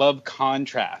I love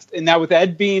contrast. And now with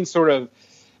Ed being sort of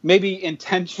maybe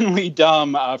intentionally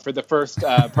dumb for the first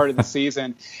part of the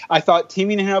season, I thought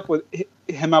teaming him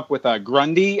up with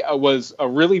Grundy was a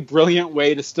really brilliant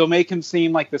way to still make him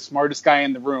seem like the smartest guy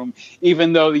in the room,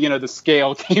 even though the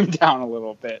scale came down a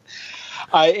little bit.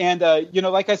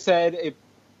 Like I said,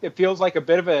 it feels like a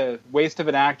bit of a waste of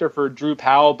an actor for Drew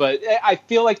Powell, but I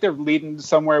feel like they're leading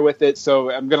somewhere with it,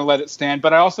 so I'm going to let it stand.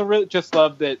 But I also really just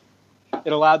love that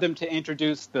it allowed them to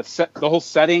introduce the whole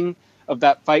setting of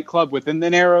that fight club within the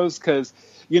Narrows, because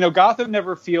Gotham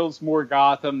never feels more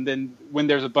Gotham than when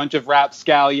there's a bunch of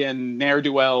rapscallion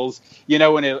ne'er-do-wells, in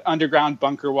an underground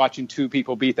bunker watching two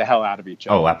people beat the hell out of each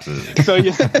other. Oh, absolutely. So,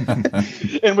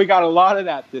 and we got a lot of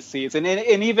that this season,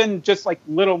 and even just like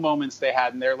little moments they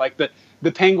had in there, like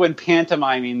the penguin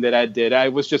pantomiming that Ed did. I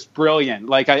was just brilliant.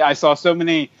 Like I saw so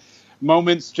many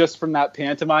moments just from that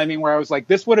pantomiming where I was like,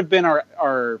 this would have been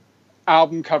our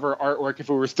album cover artwork if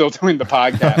we were still doing the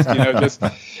podcast. Just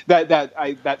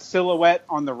that silhouette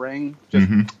on the ring, just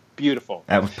beautiful.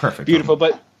 That was perfect. Beautiful.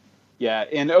 But yeah,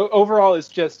 and overall, it's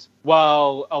just,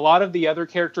 while a lot of the other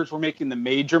characters were making the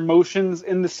major motions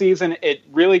in the season, it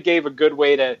really gave a good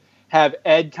way to have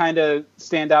Ed kind of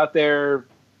stand out there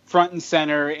front and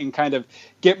center and kind of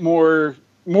get more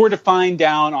defined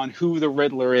down on who the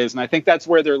Riddler is. And I think that's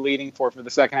where they're leading for the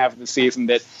second half of the season,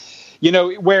 that,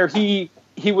 where he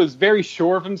was very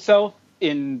sure of himself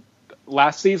in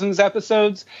last season's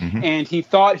episodes, and he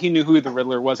thought he knew who the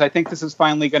Riddler was. I think this is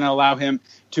finally going to allow him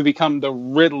to become the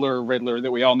Riddler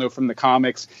that we all know from the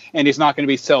comics, and he's not going to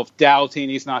be self-doubting.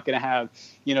 He's not going to have,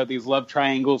 these love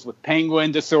triangles with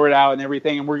Penguin to sort out and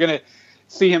everything, and we're going to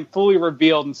see him fully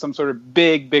revealed in some sort of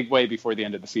big way before the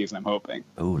end of the season, I'm hoping.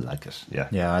 Oh, like it. Yeah.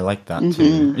 Yeah, I like that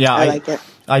too. Yeah, I like it.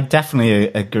 I definitely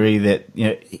agree that,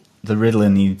 the Riddler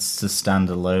needs to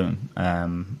stand alone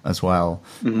as well,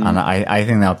 and I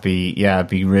think that'd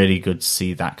be really good to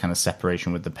see that kind of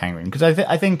separation with the Penguin, because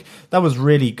I think that was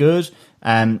really good,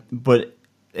 but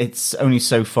it's only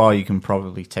so far you can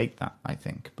probably take that, I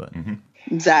think. But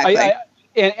Exactly.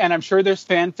 And I'm sure there's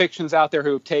fan fictions out there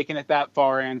who have taken it that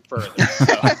far and further. So.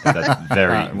 That's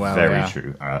very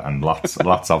true, and lots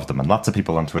of them, and lots of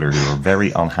people on Twitter who are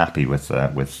very unhappy with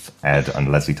Ed and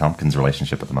Leslie Tompkins'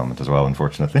 relationship at the moment as well,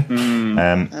 unfortunately.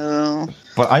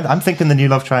 But I'm thinking the new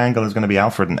love triangle is going to be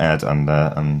Alfred and Ed,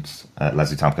 and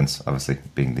Leslie Tompkins obviously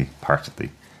being the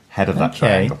head of that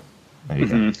triangle. There you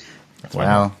go. That's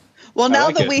wow. Well, now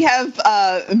like that it. we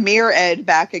have Mirror Ed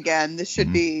back again, this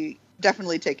should be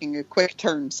definitely taking a quick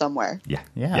turn somewhere. Yeah.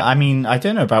 I mean, I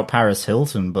don't know about Paris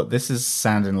Hilton, but this is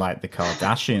sounding like the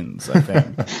Kardashians, I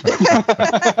think.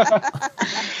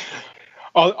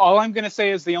 All I'm going to say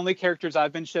is the only characters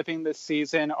I've been shipping this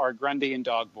season are Grundy and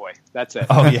Dog Boy. That's it.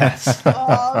 Oh, yes.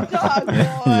 Oh, Dog Boy.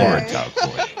 Poor Dog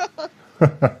Boy.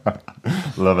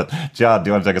 Love it. John, do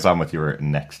you want to take us on with your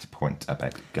next point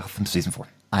about Gotham Season 4?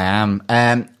 I am.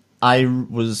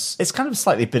 It's kind of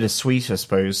slightly bittersweet, I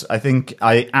suppose. I think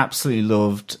I absolutely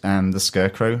loved the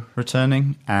Scarecrow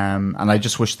returning, and I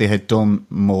just wish they had done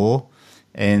more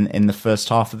in the first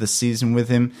half of the season with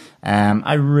him.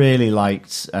 I really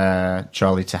liked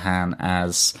Charlie Tahan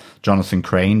as Jonathan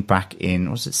Crane back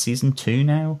in, was it season 2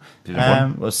 now?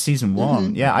 Season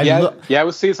 1. Yeah, it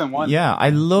was season 1. Yeah, I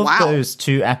love those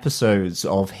 2 episodes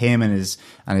of him and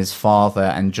his father,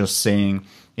 and just seeing,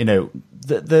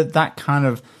 that kind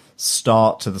of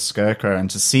start to the Scarecrow,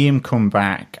 and to see him come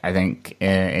back, I think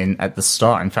at the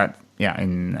start, in fact,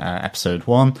 in episode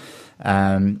 1,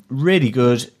 really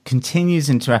good. Continues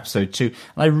into episode 2, and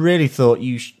I really thought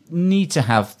you need to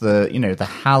have the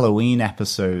Halloween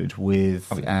episode with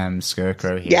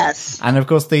Scarecrow here. Yes, and of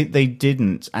course they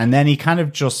didn't, and then he kind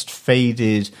of just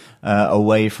faded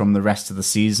away from the rest of the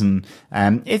season.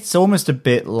 It's almost a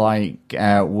bit like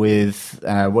with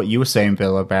what you were saying,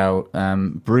 Bill, about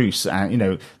Bruce.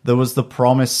 There was the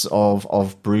promise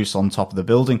of Bruce on top of the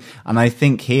building, and I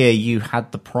think here you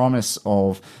had the promise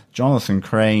of Jonathan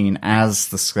Crane as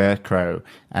the Scarecrow,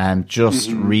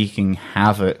 just wreaking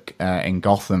havoc in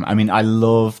Gotham. I mean, I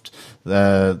loved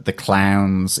the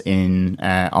clowns in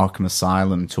Arkham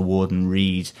Asylum to Warden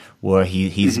Reed, where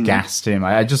he's gassed him.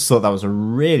 I just thought that was a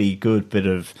really good bit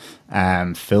of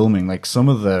filming. Like some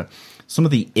of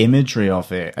the imagery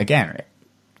of it, again,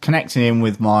 connecting in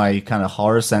with my kind of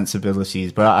horror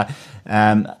sensibilities, but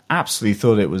I absolutely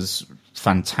thought it was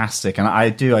fantastic. And I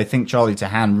think Charlie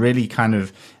Tahan really kind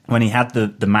of, when he had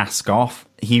the mask off,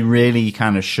 he really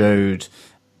kind of showed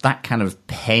that kind of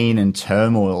pain and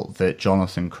turmoil that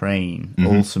Jonathan Crane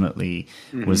ultimately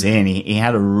was in. He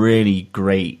had a really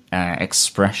great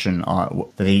expression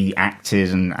that he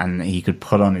acted and he could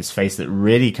put on his face that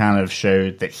really kind of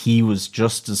showed that he was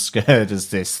just as scared as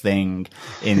this thing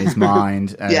in his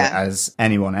mind as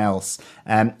anyone else.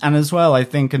 And as well, I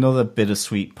think another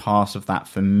bittersweet part of that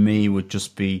for me would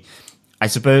just be, I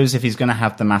suppose if he's going to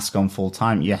have the mask on full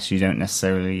time, yes, you don't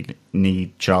necessarily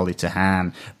need Charlie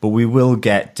Tahan, but we will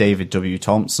get David W.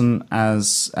 Thompson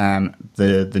as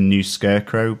the new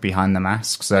Scarecrow behind the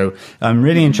mask. So I'm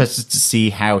really interested to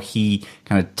see how he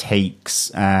kind of takes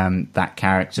that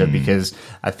character, because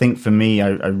I think for me, I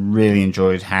really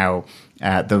enjoyed how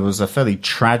there was a fairly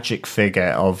tragic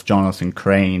figure of Jonathan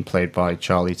Crane, played by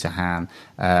Charlie Tahan,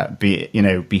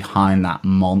 behind that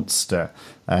monster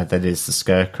that is the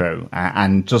Scarecrow,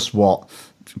 and just what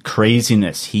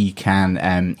craziness he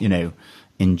can,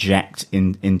 inject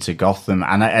into Gotham.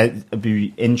 And it'd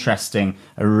be interesting.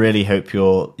 I really hope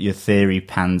your theory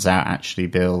pans out, actually,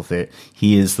 Bill, that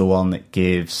he is the one that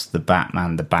gives the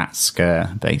Batman the bat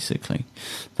scare, basically.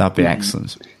 That'd be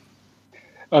excellent.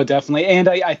 Oh, definitely. And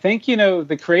I think,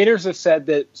 the creators have said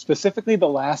that specifically the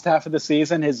last half of the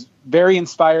season is very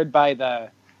inspired by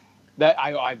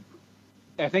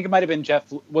I think it might have been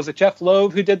Jeff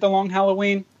Loeb who did The Long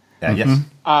Halloween? Yes.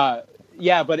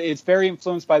 Yeah, but it's very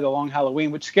influenced by The Long Halloween,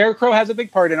 which Scarecrow has a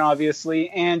big part in, obviously.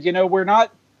 And, we're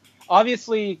not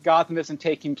obviously Gotham isn't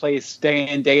taking place day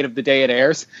and date of the day it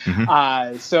airs.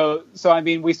 So I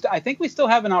mean, I think we still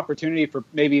have an opportunity for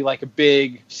maybe like a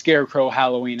big Scarecrow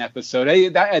Halloween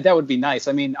episode. That would be nice.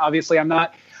 I mean, obviously I'm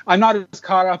not as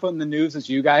caught up on the news as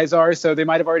you guys are, so they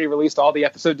might have already released all the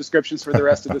episode descriptions for the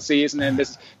rest of the season, and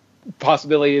this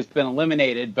possibility has been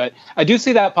eliminated. But I do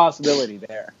see that possibility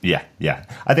there. Yeah.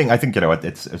 I think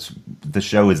it's the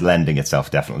show is lending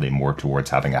itself definitely more towards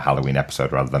having a Halloween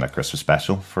episode rather than a Christmas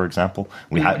special, for example.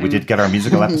 We did get our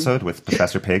musical episode with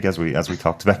Professor Pig as we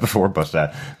talked about before, but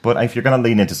if you're going to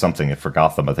lean into something for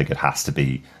Gotham, I think it has to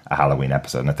be a Halloween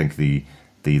episode. And I think the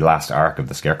last arc of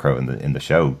the Scarecrow in the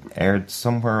show aired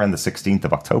somewhere on the 16th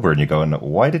of October, and you're going,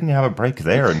 why didn't you have a break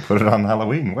there and put it on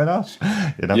Halloween? Why not?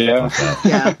 Yeah.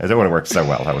 I don't want to work so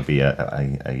well. That would be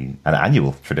an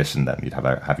annual tradition. Then you'd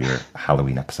have your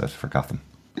Halloween episode for Gotham.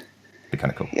 Be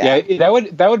kind of cool. Yeah,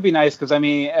 that would be nice, because I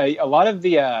mean, a lot of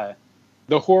the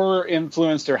horror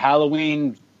influenced or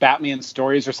Halloween Batman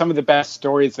stories are some of the best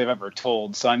stories they've ever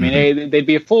told. So I mean, they'd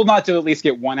be a fool not to at least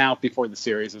get one out before the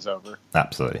series is over.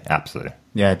 Absolutely.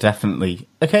 Yeah, definitely.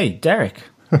 Okay, Derek,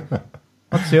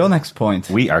 what's your next point?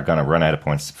 We are going to run out of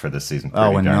points for this season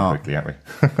pretty darn quickly, aren't we?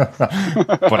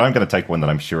 But I'm going to take one that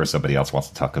I'm sure somebody else wants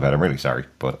to talk about. I'm really sorry,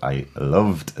 but I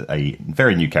loved a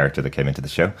very new character that came into the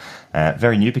show.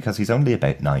 Very new because he's only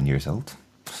about 9 years old.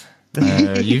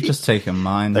 You've just taken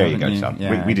mine. There you go, you? Sean.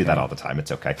 Yeah, we do that all the time. It's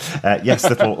okay. Yes,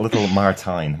 little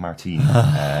Martine,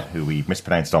 who we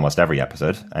mispronounced almost every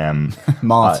episode.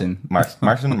 Martin.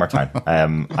 Martine.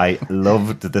 I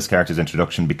loved this character's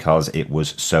introduction because it was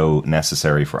so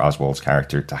necessary for Oswald's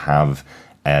character to have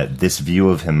this view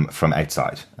of him from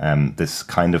outside. This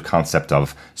kind of concept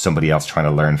of somebody else trying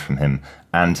to learn from him,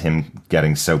 and him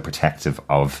getting so protective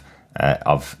of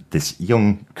this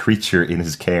young creature in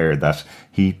his care that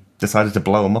he decided to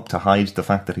blow him up to hide the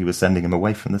fact that he was sending him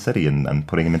away from the city and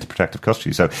putting him into protective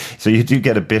custody. So you do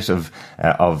get a bit of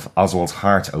Oswald's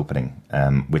heart opening,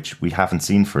 which we haven't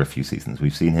seen for a few seasons.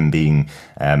 We've seen him being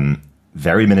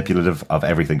very manipulative of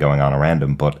everything going on around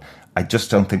him, but I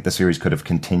just don't think the series could have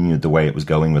continued the way it was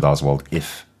going with Oswald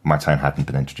if Martine hadn't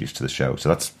been introduced to the show. So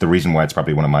that's the reason why it's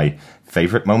probably one of my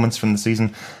favourite moments from the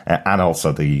season, and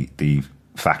also the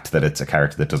fact that it's a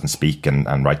character that doesn't speak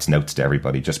and writes notes to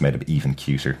everybody just made him even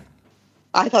cuter.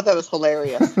 I thought that was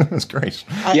hilarious. That's great.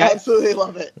 I absolutely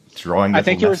love it. Drawing. I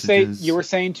think you were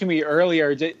saying to me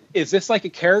earlier, is this like a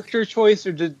character choice,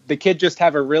 or did the kid just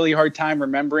have a really hard time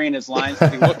remembering his lines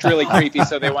because he looked really creepy,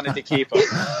 so they wanted to keep him?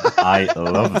 I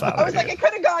love that. I was like, it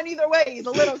could have gone either way. He's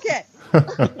a little kid.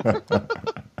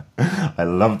 I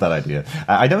love that idea.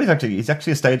 I know he's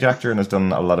actually a stage actor and has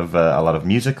done a lot of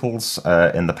musicals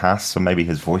in the past. So maybe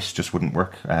his voice just wouldn't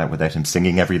work without him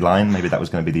singing every line. Maybe that was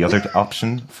going to be the other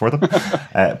option for them.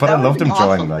 But I loved him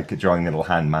drawing little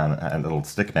handman and little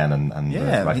stick men and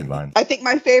writing lines. I think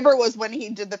my favorite was when he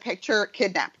did the picture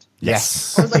 "Kidnapped."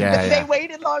 Yes. I was like, they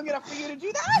waited long enough for you to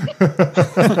do that?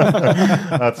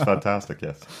 That's fantastic.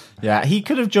 Yes. Yeah, he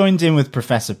could have joined in with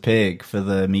Professor Pig for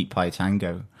the Meat Pie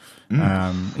Tango.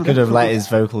 He could have let his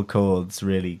vocal cords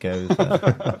really go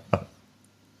there.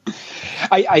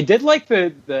 I did like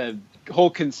the whole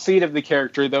conceit of the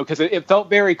character, though, because it felt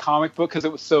very comic book because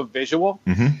it was so visual.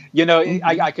 You know,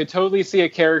 I could totally see a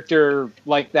character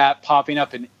like that popping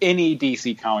up in any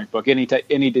DC comic book any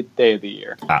day of the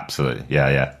year. Absolutely.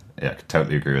 Yeah, I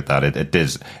totally agree with that.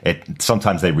 It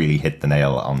sometimes they really hit the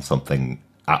nail on something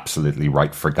absolutely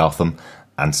right for Gotham,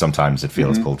 and sometimes it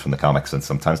feels pulled from the comics, and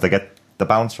sometimes they get the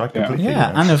balance right completely.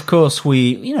 Yeah, and of course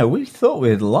we thought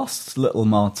we'd lost little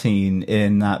Martine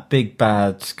in that big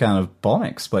bad kind of bomb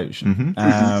explosion,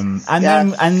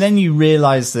 and then you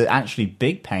realise that actually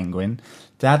Big Penguin,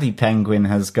 Daddy Penguin,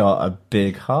 has got a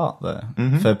big heart there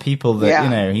for people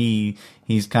that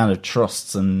he's kind of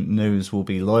trusts and knows will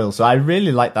be loyal. So I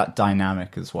really like that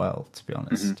dynamic as well, to be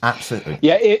honest. Absolutely.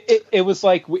 Yeah, it was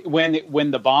like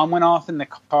when the bomb went off in the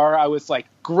car, I was like,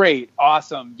 great,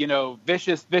 awesome,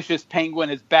 vicious Penguin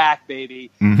is back,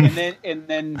 baby. And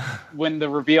then when the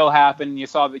reveal happened and you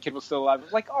saw the kid was still alive, it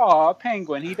was like, aw,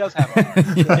 Penguin, he does have a heart.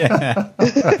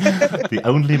 The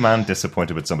only man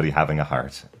disappointed with somebody having a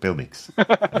heart, Bill Meeks.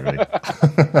 Really.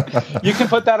 You can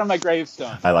put that on my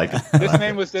gravestone. I like it. This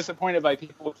man was disappointed by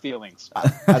people with feelings.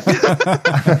 And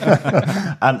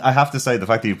I have to say, the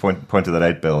fact that you pointed that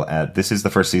out, Bill, this is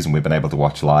the first season we've been able to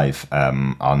watch live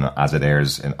as it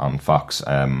airs on Fox.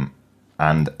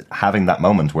 And having that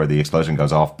moment where the explosion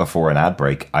goes off before an ad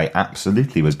break, I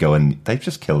absolutely was going, they've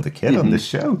just killed a kid on this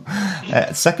show.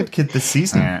 Second kid this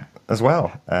season. as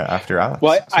well after Alex.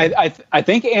 Well, So- I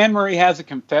think Anne Marie has a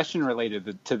confession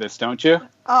related to this, don't you?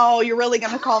 Oh, you're really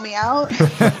going to call me out?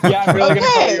 Yeah, I'm really going to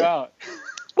call Okay. you out.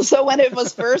 So when it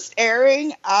was first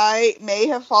airing, I may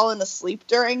have fallen asleep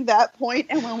during that point,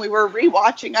 and when we were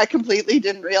rewatching, I completely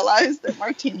didn't realize that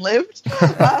Martine lived.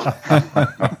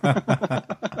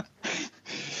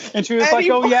 And she was like,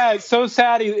 "Oh yeah, it's so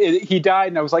sad he died."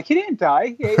 And I was like, "He didn't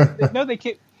die. No, they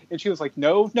can't." And she was like,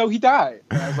 "No, he died."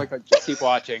 And I was like, "Just keep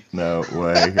watching." No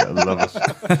way. I love it.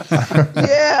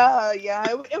 yeah,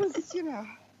 it was,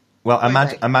 Well,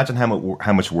 Right. imagine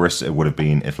how much worse it would have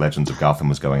been if Legends of Gotham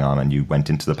was going on and you went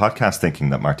into the podcast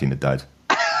thinking that Martine had died.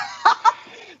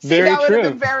 Very that would true.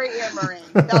 have been very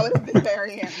Amarin. That would have been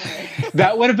very Amarin.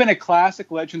 That would have been a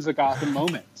classic Legends of Gotham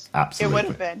moment. It Absolutely. would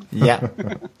have been. Yeah.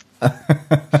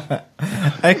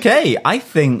 Okay, I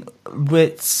think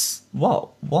it's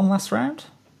one last round.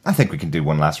 I think we can do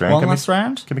one last round. One Can last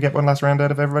round. Can we get one last round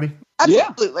out of everybody?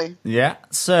 Absolutely. Yeah.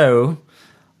 So,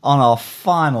 on our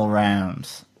final round,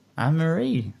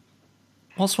 Anne-Marie,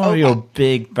 what's one of your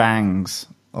big bangs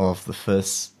of the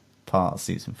first part of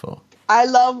season 4? I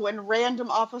love when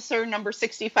random officer number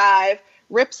 65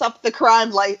 rips up the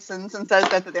crime license and says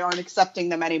that they aren't accepting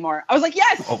them anymore. I was like,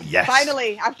 yes! Oh, yes.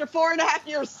 Finally, after 4.5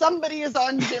 years, somebody is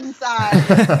on Jim's side.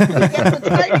 He gets a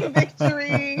tiny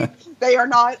victory. They are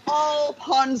not all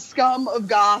pawn scum of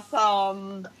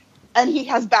Gotham. And he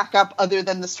has backup other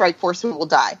than the strike force who will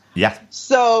die. Yeah.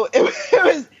 So it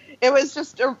was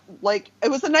just it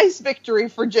was a nice victory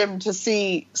for Jim to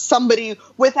see somebody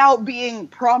without being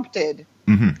prompted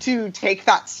to take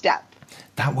that step.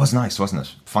 That was nice, wasn't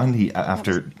it? Finally,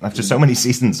 after so many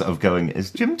seasons of going,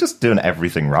 is Jim just doing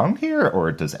everything wrong here?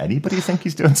 Or does anybody think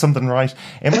he's doing something right?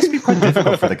 It must be quite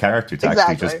difficult for the character to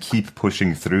actually Exactly. just keep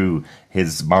pushing through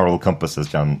his moral compass, as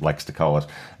John likes to call it,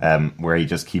 where he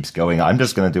just keeps going, I'm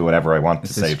just going to do to want to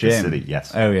This is save the Jim. city.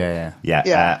 Yes. Oh, yeah.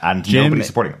 Yeah. And Jim- nobody's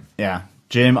supporting him. Yeah.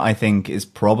 Jim, I think, is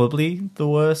probably the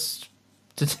worst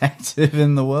detective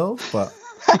in the world, but...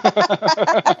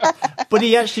 But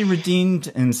he actually redeemed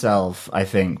himself, I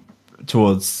think,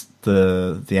 towards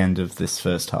the end of this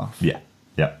first half. Yeah.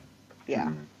 Yeah.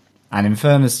 Yeah. And in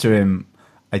fairness to him,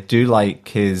 I do like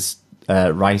his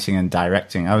writing and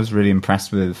directing. I was really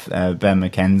impressed with Ben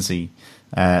McKenzie,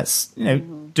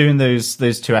 doing those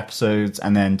 2 episodes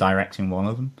and then directing one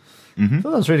of them. I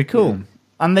thought that was really cool.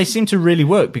 And they seem to really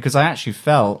work because I actually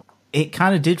felt it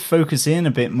kind of did focus in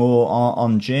a bit more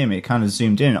on Jim. It kind of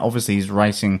zoomed in. Obviously, he's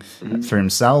writing for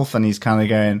himself and he's kind of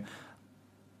going,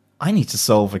 I need to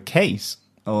solve a case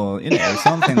or,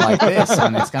 something like this.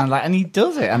 And it's kind of like, and he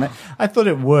does it. And I thought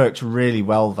it worked really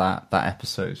well, that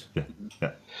episode. Yeah.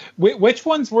 Yeah. Which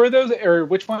ones were those, or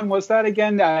which one was that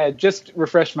again? Just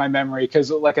refresh my memory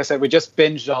because, like I said, we just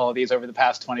binged all of these over the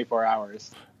past 24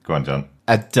 hours. Go on, John.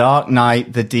 A Dark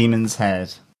Knight, The Demon's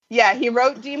Head. Yeah, he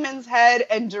wrote Demon's Head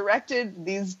and directed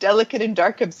These Delicate and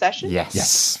Dark Obsessions.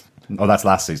 Yes. Oh, that's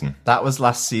last season. That was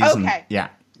last season. Okay. Yeah.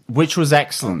 Which was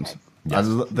excellent. Okay.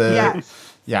 Yes.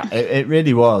 Yeah, it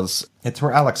really was. It's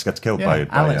where Alex gets killed Yeah,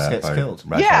 by Alex gets by killed.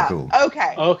 Ra's al Yeah.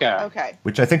 Ghul, Okay.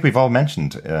 which I think we've all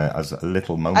mentioned as a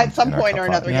little moment At some in our point top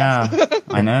or five. another. Yeah,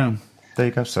 I know. There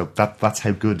you go. So that's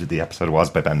how good the episode was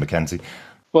by Ben McKenzie.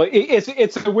 Well,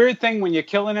 it's a weird thing when you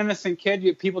kill an innocent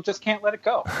kid, people just can't let it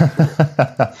go.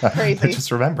 Crazy. Just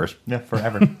remember it. Yeah,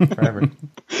 forever.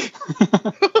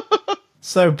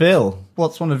 So, Bill,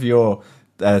 what's one of your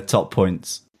top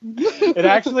points? It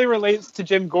actually relates to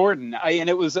Jim Gordon. And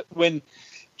it was when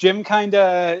Jim kind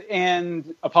of,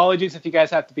 and apologies if you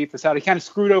guys have to beat this out, he kind of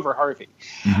screwed over Harvey.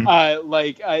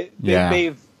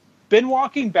 They've been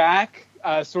walking back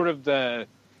sort of the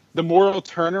moral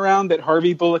turnaround that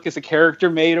Harvey Bullock as a character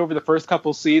made over the first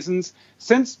couple seasons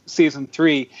since season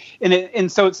 3.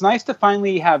 And so it's nice to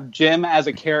finally have Jim as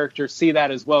a character see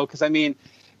that as well. Because, I mean,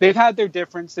 they've had their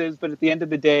differences, but at the end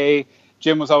of the day,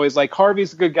 Jim was always like,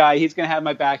 Harvey's a good guy. He's going to have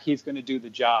my back. He's going to do the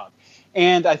job.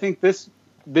 And I think this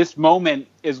moment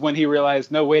is when he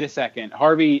realized, no, wait a second.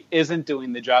 Harvey isn't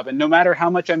doing the job. And no matter how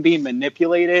much I'm being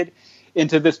manipulated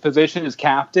into this position as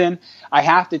captain, I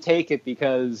have to take it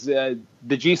because the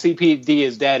GCPD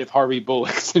is dead if Harvey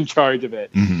Bullock's in charge of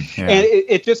it. Yeah. And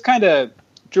it just kind of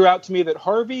drew out to me that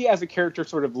Harvey as a character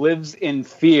sort of lives in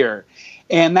fear.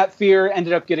 And that fear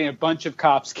ended up getting a bunch of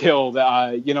cops killed,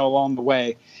 along the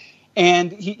way.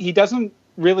 And he doesn't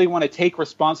really want to take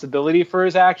responsibility for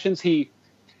his actions. He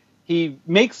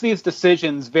makes these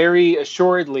decisions very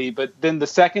assuredly, but then the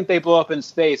second they blow up in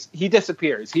his face, he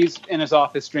disappears. He's in his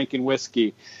office drinking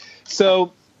whiskey.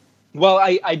 So, well,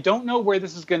 I don't know where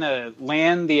this is going to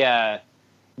land the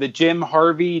the Jim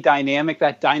Harvey dynamic,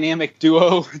 that dynamic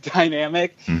duo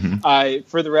dynamic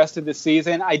for the rest of the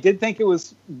season. I did think it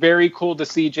was very cool to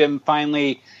see Jim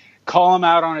finally call him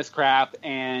out on his crap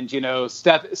and,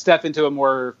 step into a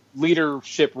more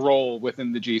leadership role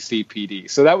within the GCPD.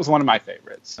 So that was one of my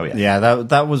favorites. Oh, yeah. Yeah,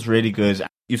 that was really good.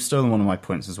 You've stolen one of my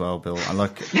points as well, Bill. I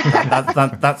like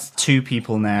that's two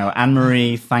people now.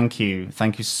 Anne-Marie, thank you.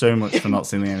 Thank you so much for not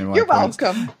stealing any of my You're points.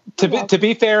 welcome. To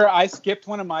be fair, I skipped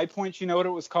one of my points. You know what it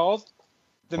was called?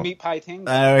 The meat pie ting.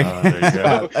 There you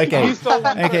go. Okay, You stole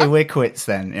one okay, we're quits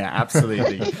then. Yeah,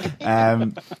 absolutely.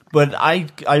 But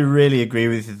I really agree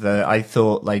with you though. I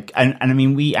thought and I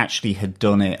mean, we actually had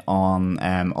done it on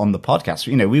the podcast.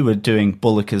 We were doing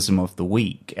Bullockism of the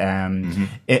week. In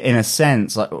a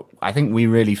sense, I think we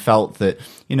really felt that,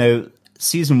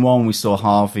 season 1 we saw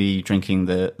Harvey drinking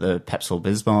the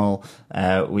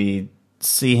Pepsi-Bismol. We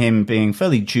see him being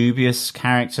fairly dubious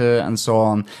character and so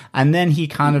on, and then he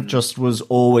kind of just was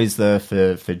always there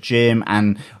for Jim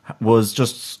and was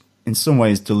just in some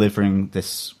ways delivering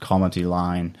this comedy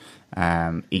line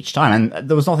each time, and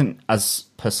there was nothing as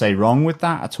per se wrong with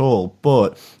that at all,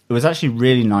 but it was actually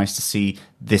really nice to see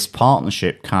this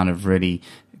partnership kind of really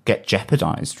get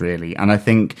jeopardized, really. And I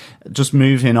think just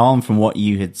moving on from what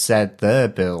you had said there,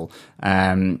 Bill,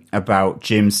 about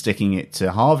Jim sticking it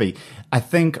to Harvey, I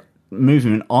think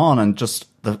moving on and just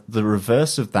the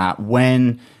reverse of that,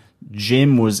 when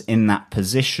Jim was in that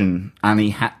position and he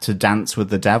had to dance with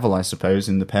the devil, I suppose,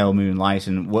 in the pale moonlight,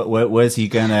 and where's he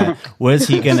gonna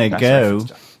go?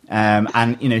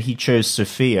 And he chose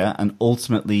Sophia, and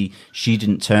ultimately she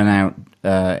didn't turn out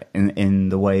in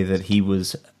the way that he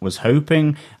was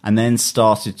hoping, and then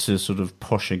started to sort of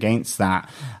push against that.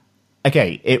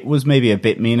 Okay, it was maybe a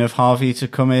bit mean of Harvey to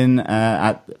come in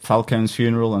at Falcone's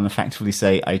funeral and effectively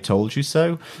say, "I told you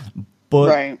so." But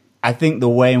right. I think the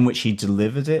way in which he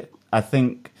delivered it, I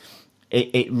think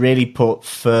it really put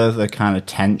further kind of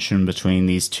tension between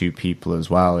these two people as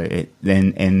well.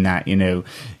 In that,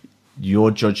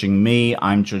 you're judging me,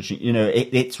 I'm judging,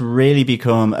 it's really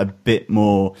become a bit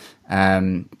more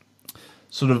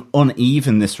sort of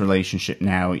uneven, this relationship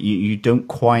now. You don't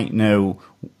quite know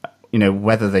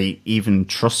whether they even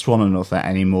trust one another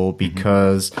anymore,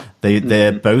 because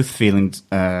they're both feeling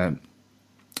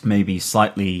maybe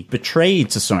slightly betrayed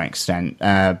to some extent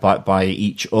by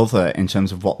each other in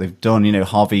terms of what they've done.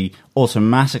 Harvey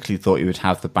automatically thought he would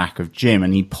have the back of Jim,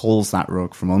 and he pulls that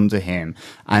rug from under him.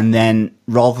 And then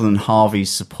rather than Harvey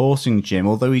supporting Jim,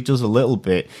 although he does a little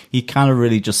bit, he kind of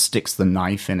really just sticks the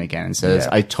knife in again and says,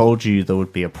 "I told you there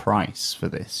would be a price for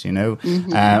this," And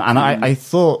I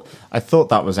thought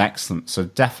that was excellent. So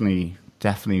definitely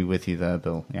with you there,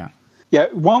 Bill. Yeah. Yeah,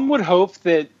 one would hope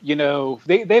that,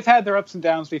 they've had their ups and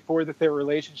downs before, that their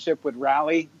relationship would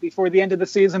rally before the end of the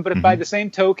season. But if by the same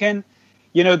token,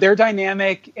 their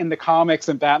dynamic in the comics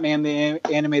and Batman, the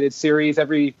animated series,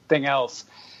 everything else,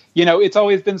 it's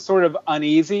always been sort of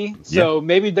uneasy. So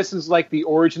maybe this is like the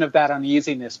origin of that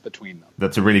uneasiness between them.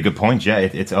 That's a really good point. Yeah,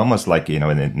 it's almost like,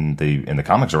 in the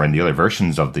comics or in the other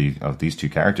versions of these two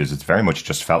characters, it's very much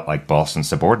just felt like boss and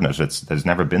subordinate. There's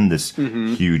never been this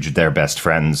huge, they're best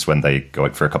friends when they go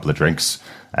out for a couple of drinks.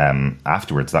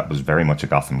 Afterwards, that was very much a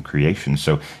Gotham creation.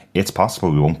 So it's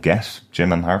possible we won't get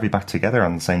Jim and Harvey back together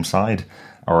on the same side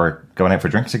or going out for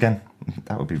drinks again.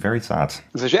 That would be very sad.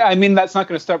 I mean, that's not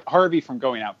going to stop Harvey from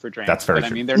going out for drinks. That's very true.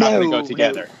 I mean, they're not going to go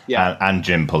together. No. Yeah, and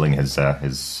Jim pulling his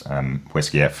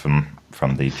whiskey out from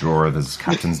the drawer of his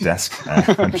captain's desk.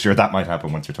 I'm sure that might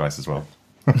happen once or twice as well.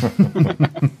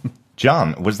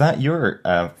 John, was that your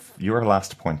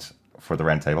last point for the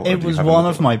round table? It was one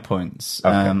of my points.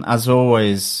 Okay. As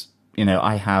always,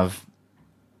 I have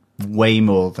way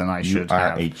more than I should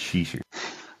have. You are a cheater.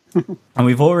 And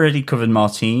we've already covered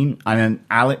Martine, and then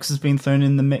Alex has been thrown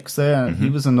in the mix there, and he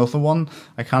was another one.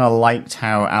 I kind of liked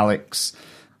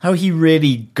how he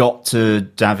really got to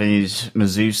David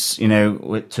Mazouz,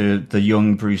 to the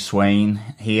young Bruce Wayne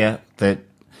here, that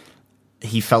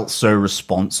he felt so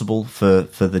responsible for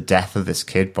the death of this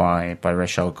kid by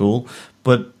Ra's al Ghul.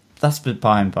 But that's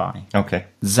by and by. Okay.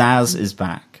 Zaz is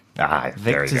back.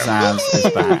 Victor Zaz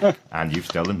is back. And you've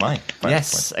stolen mine.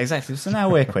 Yes, exactly. So now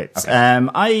we're quits. Okay.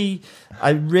 I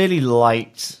really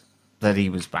liked that he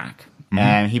was back.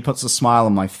 He puts a smile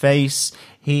on my face.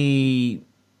 He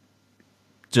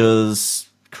does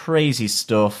crazy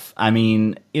stuff. I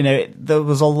mean, there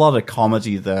was a lot of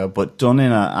comedy there, but done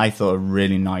in I thought, a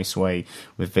really nice way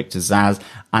with Victor Zaz.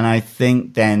 And I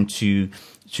think then to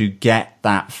get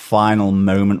that final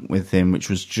moment with him, which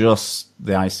was just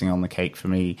the icing on the cake for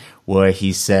me, where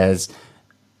he says,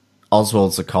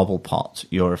 Oswald's a cobblepot,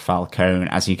 you're a Falcone,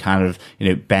 as he kind of,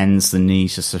 bends the knee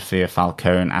to Sophia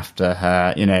Falcone after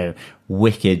her,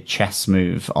 wicked chess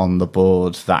move on the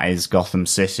board that is Gotham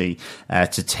City,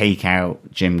 to take out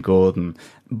Jim Gordon.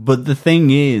 But the thing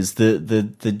is,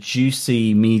 the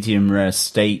juicy medium rare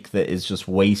steak that is just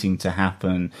waiting to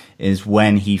happen is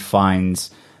when he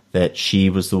finds that she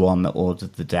was the one that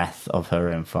ordered the death of her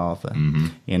own father.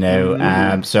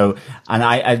 Mm-hmm. So, and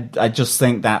I just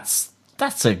think that's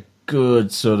a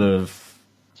good sort of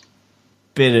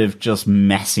bit of just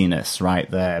messiness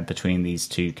right there between these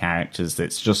two characters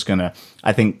that's just gonna,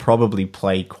 I think, probably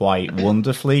play quite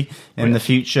wonderfully in the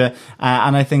future.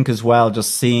 And I think as well,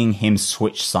 just seeing him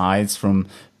switch sides from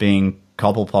being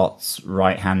Cobblepot's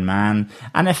right-hand man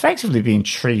and effectively being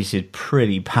treated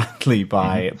pretty badly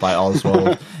by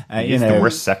Oswald. He's the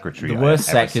worst secretary. The worst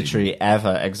secretary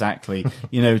ever, exactly.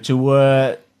 To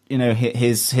where,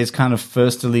 his kind of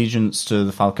first allegiance to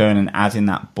the Falcone and adding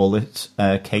that bullet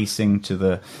casing to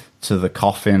the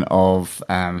coffin of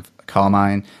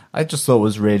Carmine, I just thought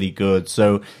was really good.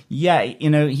 So yeah,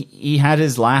 he had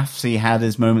his laughs, he had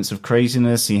his moments of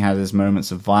craziness, he had his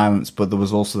moments of violence, but there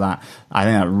was also that, I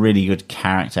think, that really good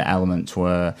character element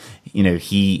where,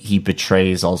 he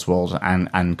betrays Oswald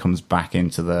and comes back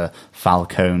into the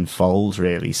Falcone fold,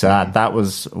 really. So that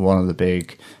was one of the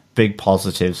big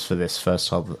positives for this first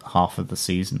half of the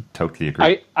season. Totally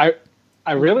agree.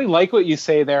 I really like what you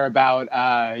say there about,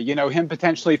 him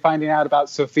potentially finding out about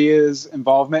Sophia's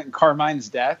involvement in Carmine's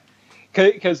death.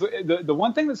 Because the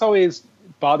one thing that's always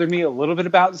bothered me a little bit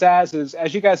about Zsasz is,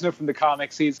 as you guys know from the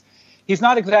comics, he's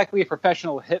not exactly a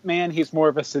professional hitman. He's more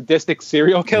of a sadistic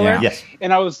serial killer. Yeah. Yes.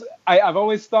 And I've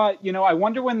always thought, I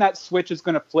wonder when that switch is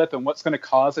going to flip and what's going to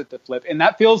cause it to flip. And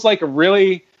that feels like a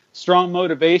really strong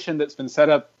motivation that's been set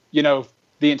up,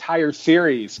 the entire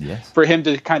series for him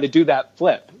to kind of do that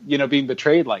flip, being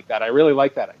betrayed like that. I really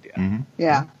like that idea. Mm-hmm.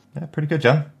 Yeah. Yeah, pretty good,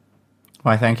 John.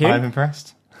 Why, thank you. I'm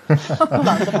impressed.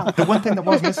 The one thing that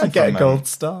was missing Get from a gold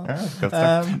star. Gold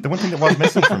star. The one thing that was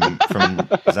missing from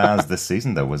Zsasz this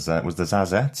season, though, was the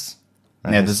Zazettes.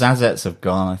 Yeah, the Zazettes have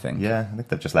gone, I think. Yeah, I think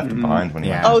they've just left him behind when he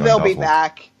went. Oh, they'll be Oswald.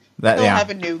 back. They'll Yeah. have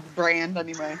a new brand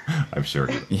anyway. I'm sure.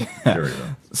 Yeah. Sure he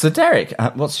will. So, Derek,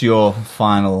 what's your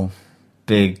final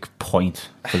big point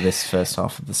for this first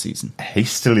half of the season?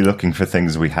 Hastily looking for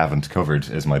things we haven't covered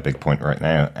is my big point right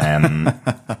now.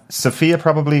 Sophia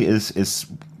probably is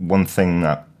one thing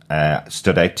that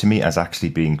stood out to me as actually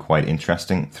being quite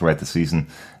interesting throughout the season.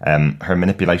 Her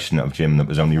manipulation of Jim that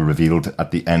was only revealed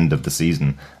at the end of the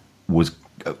season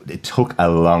it took a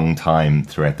long time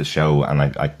throughout the show, and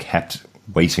I kept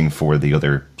waiting for the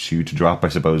other shoe to drop, I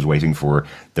suppose, waiting for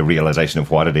the realization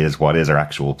of what is her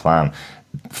actual plan.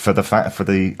 For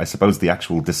the I suppose the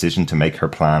actual decision to make her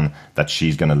plan that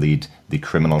she's going to lead the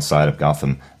criminal side of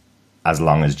Gotham as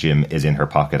long as Jim is in her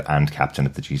pocket and captain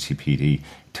of the GCPD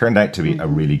turned out to be a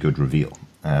really good reveal.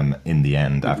 In the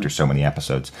end, after so many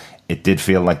episodes, it did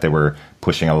feel like they were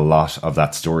pushing a lot of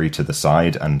that story to the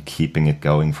side and keeping it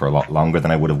going for a lot longer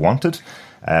than I would have wanted.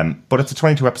 But it's a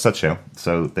 22 episode show,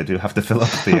 so they do have to fill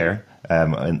up the air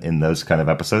in those kind of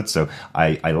episodes. So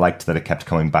I liked that it kept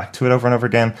coming back to it over and over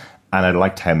again. And I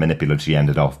liked how manipulative she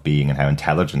ended off being and how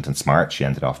intelligent and smart she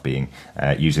ended off being,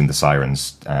 using the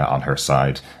sirens on her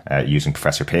side, using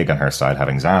Professor Pig on her side,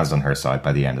 having Zsasz on her side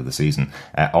by the end of the season.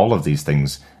 All of these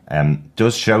things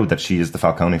does show that she is the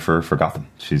Falcone for Gotham.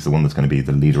 She's the one that's going to be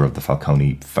the leader of the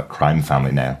Falcone crime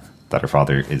family now that her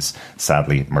father is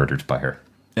sadly murdered by her.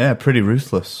 Yeah, pretty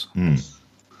ruthless.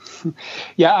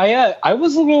 Yeah, I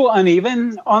was a little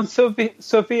uneven on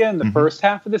Sophia in the first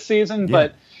half of the season,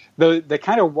 but the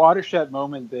kind of watershed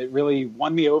moment that really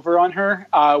won me over on her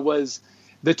was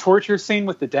the torture scene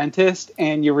with the dentist,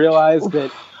 and you realize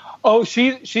that,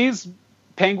 she's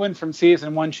Penguin from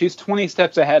season 1. She's 20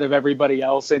 steps ahead of everybody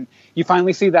else, and you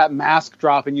finally see that mask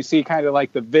drop, and you see kind of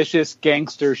like the vicious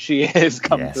gangster she is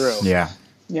come through. Yeah.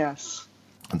 Yes.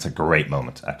 It's a great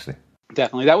moment, actually.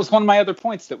 Definitely. That was one of my other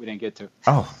points that we didn't get to.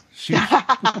 Oh, shoot.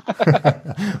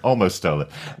 Almost stole it.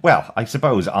 Well, I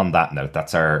suppose on that note,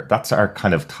 that's our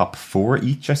kind of top 4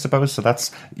 each, I suppose. So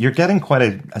you're getting quite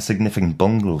a significant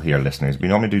bundle here, listeners. We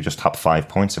normally do just top 5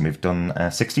 points, and we've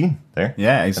done 16 there.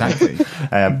 Yeah, exactly.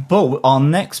 But our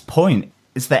next point,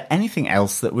 is there anything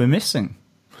else that we're missing?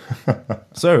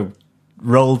 So,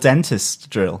 roll dentist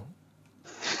drill.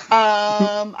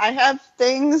 I have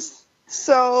things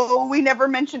So we never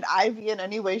mentioned Ivy in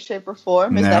any way, shape, or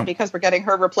form. Is No. that because we're getting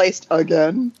her replaced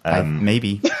again?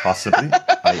 Maybe. Possibly.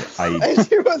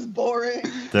 She was boring.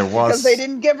 There was because they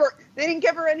didn't give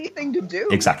her anything to do.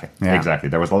 Exactly.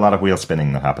 There was a lot of wheel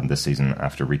spinning that happened this season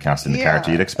after recasting the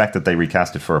character. You'd expect that they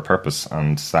recast it for a purpose,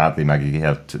 and sadly, Maggie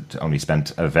had to only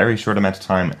spent a very short amount of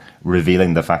time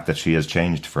revealing the fact that she has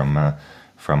changed from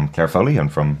Claire Foley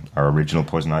and from our original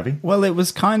Poison Ivy. Well, it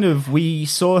was kind of, we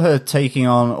saw her taking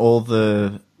on all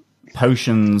the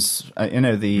potions,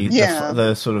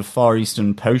 the sort of Far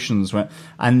Eastern potions,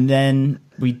 and then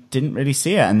we didn't really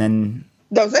see it, and then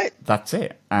that's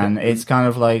it. And it's kind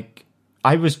of like,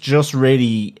 I was just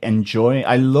really enjoying,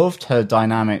 I loved her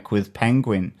dynamic with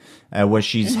Penguin, where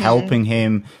she's helping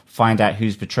him find out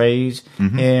who's betrayed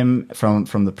him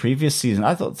from the previous season.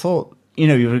 I thought,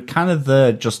 you were kind of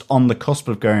there just on the cusp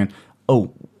of going,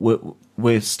 oh,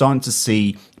 we're starting to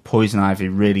see Poison Ivy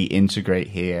really integrate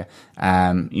here,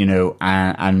 and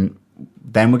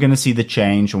then we're going to see the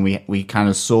change, and we kind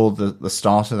of saw the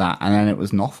start of that, and then it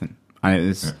was nothing, and it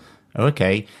was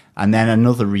okay, and then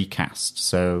another recast.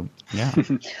 So yeah,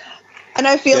 and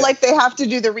I feel like they have to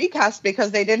do the recast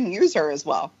because they didn't use her as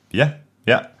well. Yeah,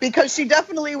 because she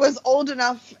definitely was old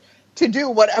enough to do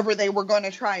whatever they were going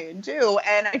to try and do,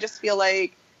 and I just feel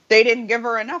like they didn't give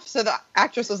her enough, so the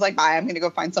actress was like, bye, I'm going to go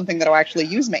find something that'll actually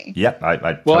use me. Yeah,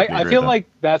 I feel like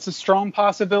that's a strong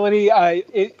possibility.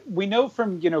 We know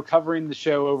from covering the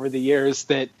show over the years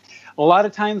that a lot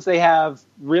of times they have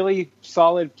really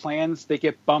solid plans that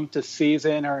get bumped a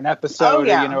season or an episode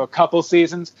or a couple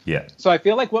seasons. Yeah. So I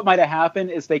feel like what might have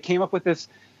happened is they came up with this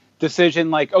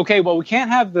decision like, okay, well, we can't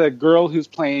have the girl who's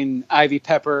playing Ivy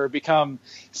Pepper become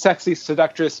sexy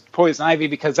seductress Poison Ivy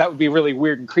because that would be really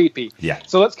weird and creepy. Yeah.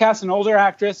 So let's cast an older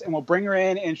actress and we'll bring her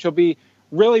in and she'll be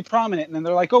really prominent. And then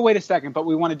they're like, oh, wait a second, but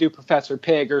we want to do Professor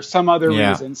Pig or some other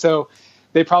reason. So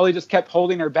they probably just kept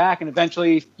holding her back, and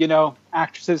eventually,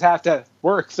 actresses have to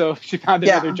work. So she found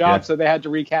another job, so they had to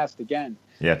recast again.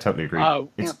 Yeah, totally agree.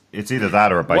 It's either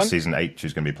that or by season 8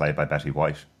 she's going to be played by Betty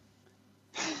White.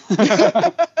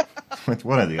 With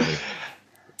one or the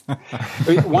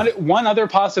other. One other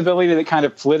possibility that kind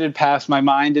of flitted past my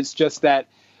mind is just that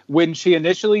when she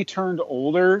initially turned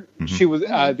older, she was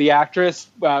the actress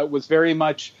was very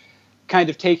much kind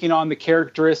of taking on the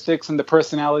characteristics and the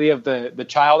personality of the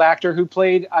child actor who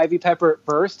played Ivy Pepper at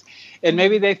first, and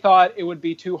maybe they thought it would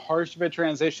be too harsh of a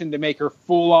transition to make her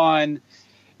full on,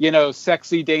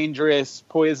 sexy, dangerous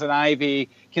Poison Ivy,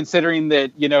 considering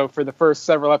that, for the first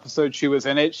several episodes she was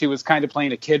in it, she was kind of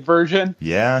playing a kid version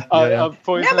of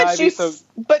Poison Ivy.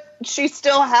 But she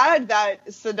still had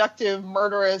that seductive,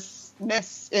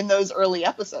 murderousness in those early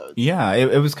episodes. Yeah,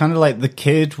 it was kind of like the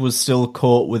kid was still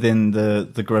caught within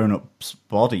the grown-up's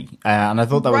body. And I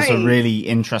thought that was a really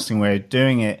interesting way of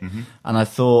doing it. And I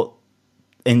thought,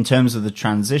 in terms of the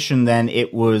transition, then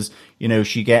it was,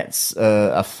 she gets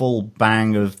a full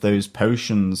bang of those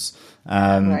potions,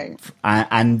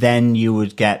 and then you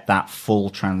would get that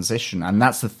full transition. And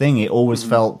that's the thing. It always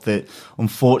felt that,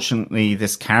 unfortunately,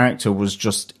 this character was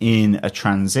just in a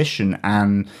transition.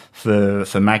 And for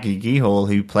Maggie Gyllenhaal,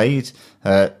 who played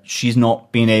her, she's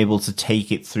not been able to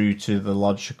take it through to the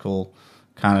logical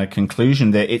kind of conclusion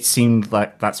that it seemed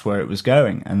like that's where it was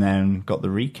going, and then got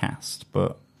the recast.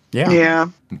 But yeah.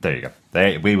 There you go.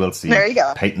 We will see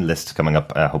Peyton List coming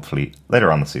up hopefully later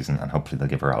on the season, and hopefully they'll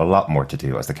give her a lot more to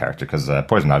do as the character, because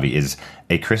Poison Ivy is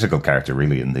a critical character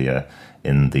really in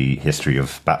the history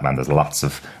of Batman. There's lots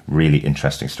of really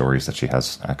interesting stories that she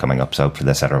has coming up, so hopefully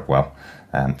they set her up well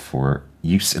for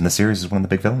use in the series as one of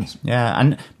the big villains. Yeah,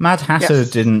 and Mad Hatter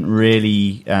didn't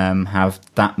really have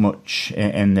that much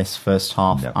in this first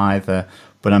half either,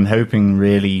 but I'm hoping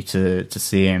really to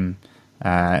see him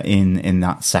in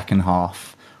that second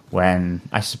half, when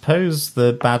I suppose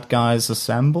the bad guys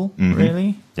assemble.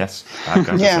 Really? Yes, bad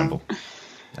guys assemble.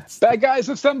 Bad guys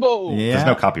assemble. Yeah. There's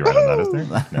no copyright on that, is there?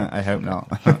 No. I hope not.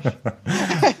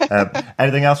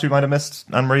 Anything else we might have missed,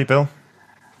 Anne-Marie, Bill?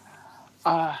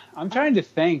 I'm trying to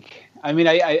think. I mean,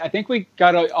 I think we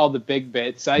got all the big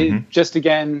bits. Just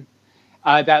again,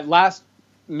 that last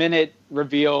minute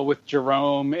reveal with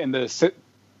Jerome in the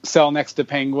cell next to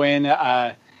Penguin.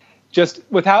 Just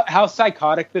with how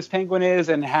psychotic this Penguin is,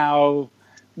 and how,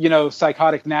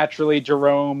 psychotic naturally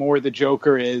Jerome or the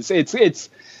Joker is. It's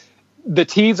the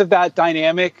tease of that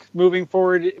dynamic moving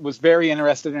forward. It was very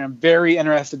interesting, and I'm very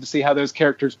interested to see how those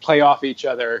characters play off each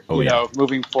other,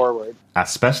 moving forward.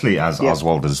 Especially as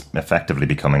Oswald is effectively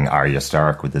becoming Arya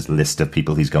Stark with his list of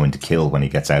people he's going to kill when he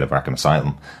gets out of Arkham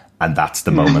Asylum. And that's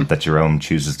the moment that Jerome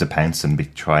chooses to pounce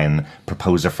and try and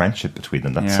propose a friendship between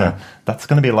them. That's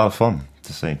going to be a lot of fun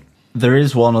to see. There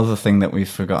is one other thing that we've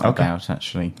forgotten about,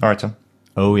 actually. All right, Tom.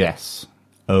 Oh, yes.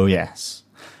 Oh, yes.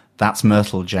 That's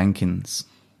Myrtle Jenkins,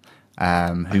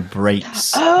 who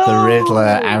breaks the Riddler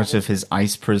out of his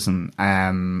ice prison.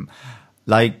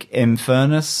 Like, in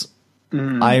fairness,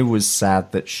 I was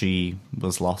sad that she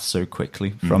was lost so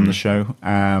quickly from the show.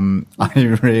 I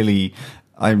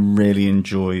really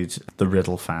enjoyed the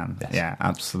Riddle fan. Yes. Yeah,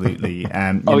 absolutely.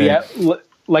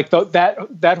 Like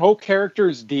that whole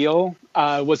character's deal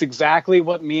was exactly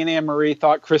what me and Anne-Marie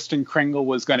thought Kristen Kringle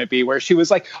was going to be, where she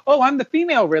was like, "Oh, I'm the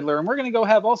female Riddler, and we're going to go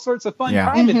have all sorts of fun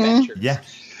crime adventures." Yeah.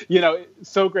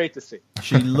 So great to see.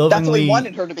 She lovingly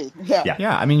wanted her to be.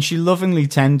 Yeah. I mean, she lovingly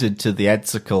tended to the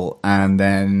Edsicle, and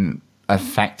then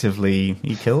effectively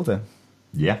he killed her.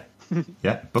 Yeah.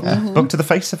 Book to the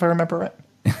face, if I remember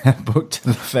right. Book to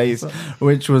the face,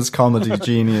 which was comedy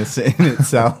genius in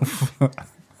itself.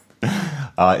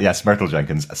 Yes, Myrtle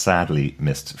Jenkins sadly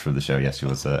missed from the show. Yes, she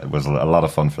was. It was a lot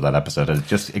of fun for that episode.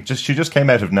 She just came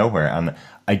out of nowhere, and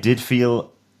I did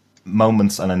feel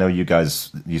moments. And I know you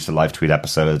guys used to live tweet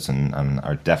episodes and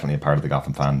are definitely a part of the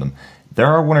Gotham fandom. There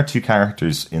are one or two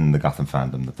characters in the Gotham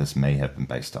fandom that this may have been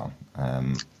based on.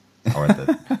 Or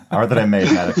that I may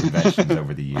have met at conventions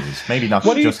over the years. Maybe not.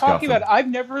 What are you just talking Gotham. about? I've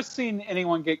never seen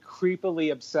anyone get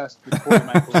creepily obsessed with Corey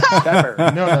Michaels. Ever.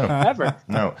 No. Ever.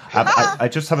 No. I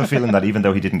just have a feeling that even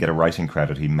though he didn't get a writing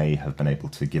credit, he may have been able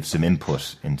to give some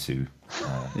input into.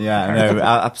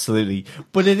 Absolutely.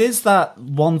 But it is that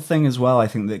one thing as well, I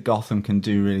think, that Gotham can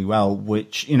do really well,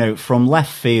 which, from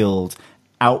left field,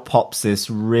 out pops this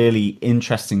really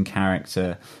interesting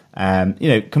character.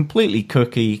 Completely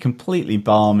cookie, completely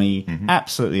balmy,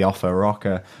 absolutely off her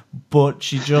rocker, but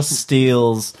she just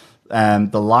steals the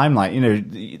limelight.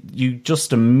 You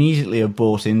just immediately are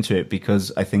bought into it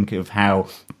because I think of how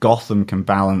Gotham can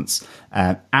balance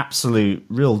absolute,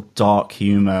 real dark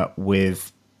humor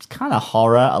with kind of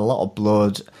horror, a lot of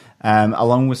blood,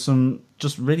 along with some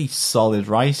just really solid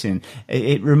writing.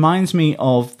 It reminds me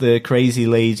of the crazy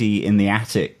lady in the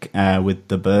attic with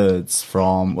the birds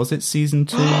from, was it season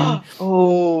 2?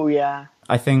 Oh, yeah.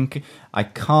 I think, I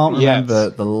can't remember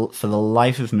for the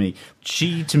life of me.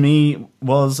 She, to me,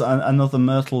 was another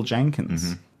Myrtle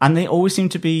Jenkins. And they always seem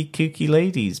to be kooky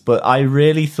ladies, but I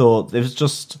really thought it was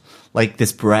just like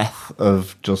this breath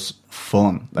of just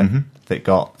fun that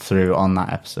got through on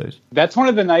that episode. That's one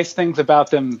of the nice things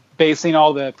about them basing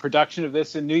all the production of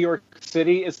this in New York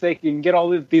City is they can get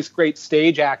all of these great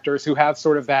stage actors who have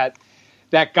sort of that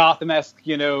Gotham-esque,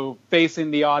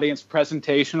 facing the audience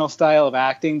presentational style of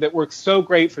acting that works so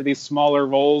great for these smaller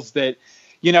roles that,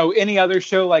 any other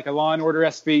show like a Law & Order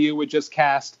SVU would just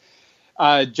cast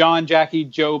John, Jackie,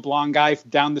 Joe, blonde guy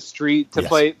down the street to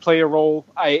play a role.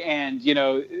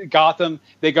 Gotham,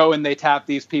 they go and they tap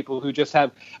these people who just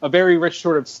have a very rich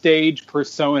sort of stage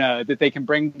persona that they can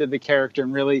bring to the character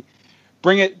and really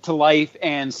bring it to life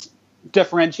and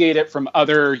differentiate it from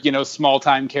other, small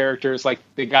time characters like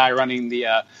the guy running the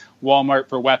Walmart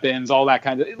for weapons, all that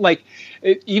kind of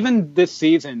even this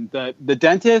season, the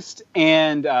dentist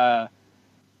and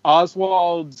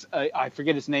Oswald's, I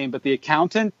forget his name, but the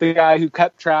accountant, the guy who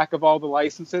kept track of all the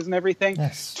licenses and everything.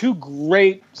 Yes. Two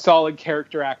great, solid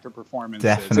character actor performances.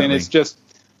 Definitely. And it's just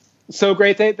so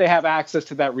great that they have access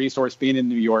to that resource being in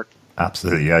New York.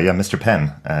 Absolutely. Yeah. Mr.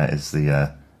 Penn is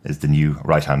the new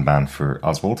right-hand man for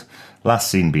Oswald.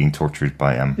 Last seen being tortured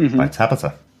by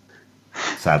Tabitha.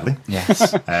 Sadly.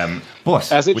 Yes.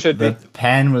 But as it should be. The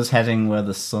pen was heading where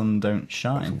the sun don't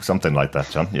shine. Something like that,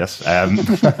 John. Yes.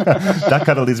 That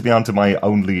kind of leads me on to my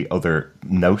only other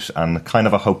note, and kind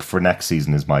of a hope for next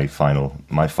season is my final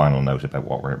note about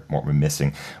what we're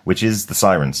missing, which is the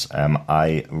Sirens.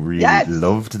 I really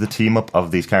loved the team up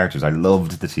of these characters. I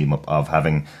loved the team up of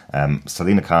having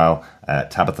Selena Kyle,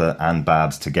 Tabitha and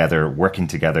Babs together, working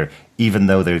together, even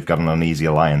though they've got an uneasy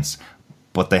alliance.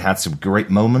 But they had some great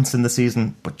moments in the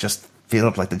season, but just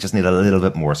feel like they just need a little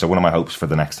bit more. So one of my hopes for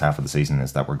the next half of the season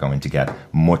is that we're going to get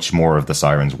much more of the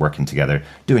Sirens working together,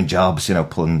 doing jobs,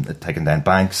 taking down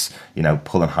banks,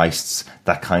 pulling heists,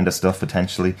 that kind of stuff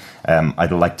potentially.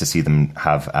 I'd like to see them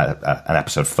have an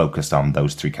episode focused on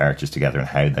those three characters together and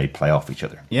how they play off each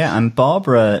other. Yeah, and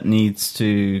Barbara needs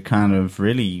to kind of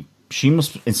really, she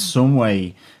must in some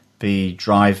way be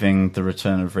driving the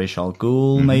return of Ra's al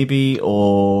Ghul maybe,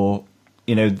 or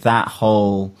that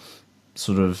whole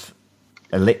sort of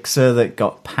elixir that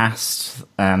got passed,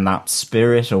 and that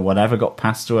spirit or whatever got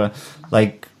passed to her,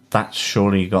 that's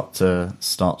surely got to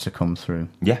start to come through.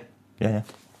 Yeah.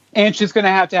 And she's going to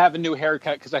have a new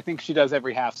haircut because I think she does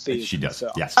every half season. She does,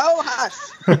 so. Yes. Oh, hush!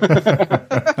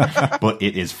 But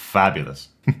it is fabulous.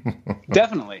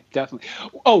 Definitely.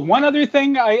 Oh, one other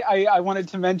thing I wanted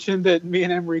to mention that me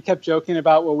and Emery kept joking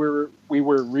about while we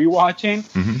were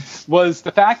rewatching was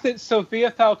the fact that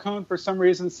Sophia Falcone, for some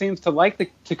reason, seems to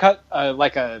like to cut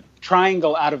like a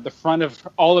triangle out of the front of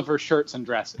all of her shirts and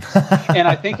dresses. And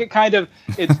I think it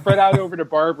spread out over to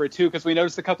Barbara too, because we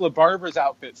noticed a couple of Barbara's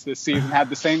outfits this season had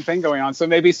the same thing going on. So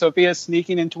maybe Sophia's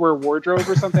sneaking into her wardrobe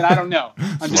or something. I don't know.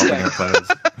 I'm just saying.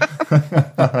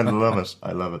 I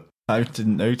love it. I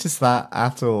didn't notice that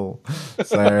at all.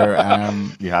 So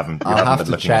you haven't. I'll have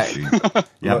to check.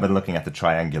 You haven't been looking at the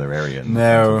triangular area.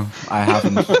 No, I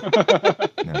haven't.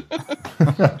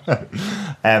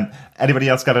 Anybody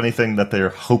else got anything that they're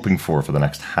hoping for the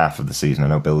next half of the season? I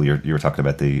know, Bill, you were talking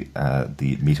about the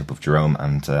meetup of Jerome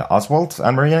and Oswald.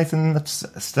 Anne-Marie, anything that's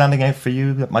standing out for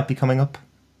you that might be coming up?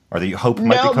 Or that you hope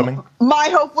might be coming? My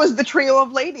hope was the trio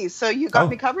of ladies, so you got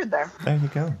me covered there. There you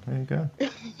go.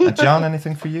 And John,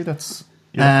 anything for you that's...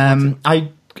 I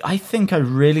think I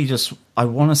really I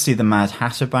want to see the Mad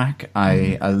Hatter back.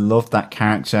 I love that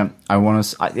character.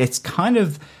 It's kind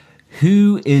of...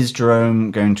 Who is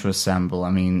Jerome going to assemble? I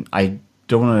mean, I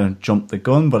don't want to jump the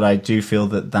gun, but I do feel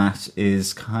that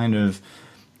is kind of...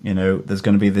 there's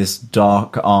going to be this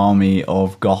dark army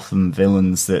of Gotham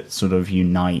villains that sort of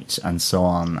unite and so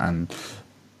on. And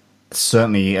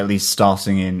certainly, at least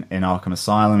starting in Arkham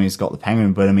Asylum, he's got the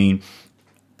Penguin. But I mean,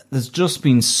 there's just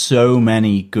been so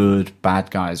many good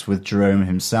bad guys with Jerome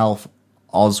himself,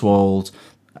 Oswald,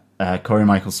 Corey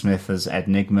Michael Smith as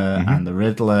Enigma and the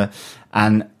Riddler.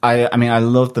 And I mean, I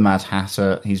love the Mad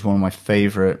Hatter. He's one of my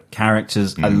favorite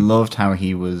characters. I loved how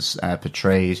he was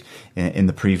portrayed in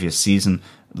the previous season.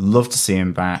 Love to see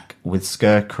him back with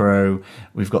Scarecrow.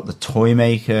 We've got the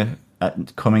Toymaker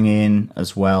coming in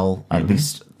as well. At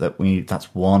least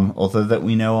that's one other that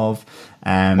we know of.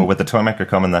 Well, with the Toymaker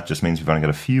coming, that just means we've only got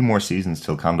a few more seasons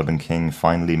till Condom King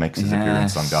finally makes his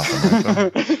appearance on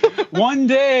Gotham. One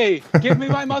day, give me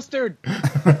my mustard.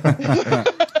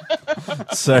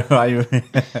 So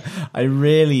I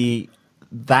really,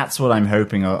 that's what I'm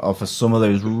hoping of for some of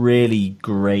those really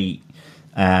great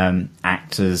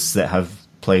actors that have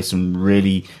played some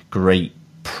really great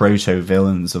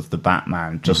proto-villains of the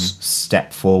Batman just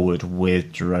step forward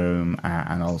with Jerome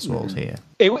and Oswald here.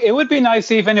 It would be nice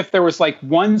even if there was like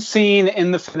one scene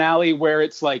in the finale where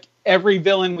it's like every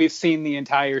villain we've seen the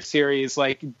entire series,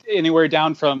 like anywhere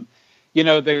down from,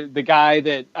 the guy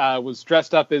that was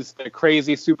dressed up as the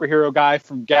crazy superhero guy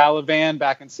from Galavan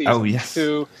back in season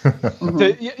 2.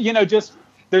 Just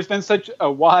there's been such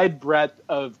a wide breadth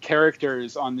of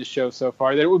characters on this show so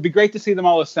far that it would be great to see them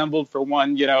all assembled for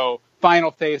one,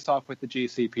 final face-off with the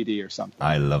GCPD or something.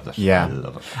 I love it. Yeah. I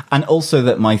love it. And also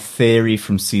that my theory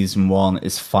from season 1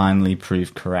 is finally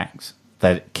proved correct.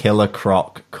 That Killer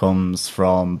Croc comes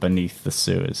from beneath the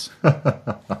sewers.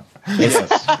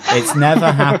 It's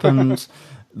never happened.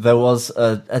 There was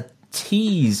a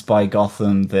tease by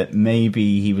Gotham that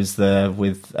maybe he was there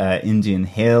with Indian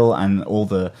Hill and all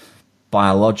the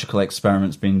biological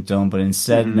experiments being done, but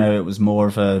instead, no, it was more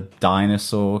of a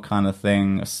dinosaur kind of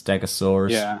thing, a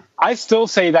stegosaurus. Yeah. I still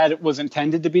say that it was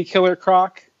intended to be Killer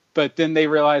Croc, but then they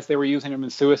realized they were using him in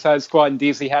Suicide Squad, and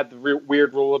DC had the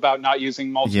weird rule about not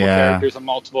using multiple characters and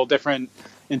multiple different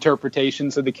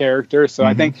interpretations of the character. So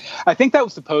I think that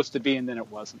was supposed to be, and then it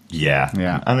wasn't. Yeah.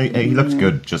 And he looked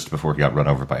good just before he got run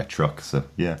over by a truck. So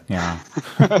yeah.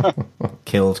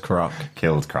 Killed Croc,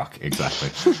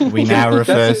 exactly. We now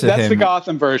refer to him. That's the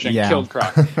Gotham version. Killed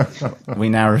Croc. We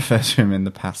now refer to him in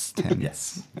the past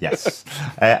tense. Yes.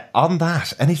 On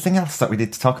that, anything else that we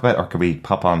need to talk about, or can we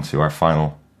pop on to our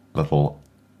final little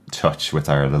touch with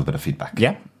our little bit of feedback?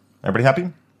 Yeah. Everybody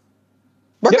happy?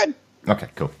 We're good. Okay,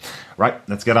 cool. Right,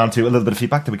 let's get on to a little bit of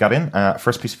feedback that we got in.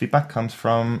 First piece of feedback comes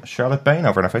from Charlotte Bain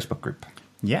over in our Facebook group.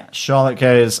 Yeah, Charlotte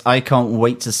goes, I can't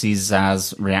wait to see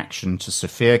Zaz's reaction to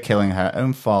Sophia killing her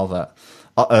own father.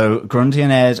 Grundy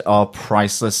and Ed are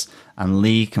priceless, and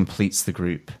Lee completes the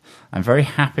group. I'm very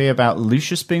happy about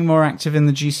Lucius being more active in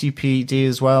the GCPD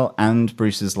as well, and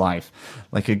Bruce's life.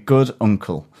 Like a good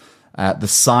uncle. The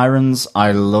Sirens,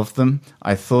 I love them.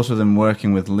 I thought of them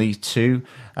working with Lee too.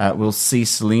 We'll see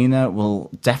Selina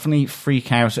will definitely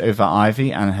freak out over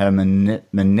Ivy and her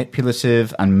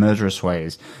manipulative and murderous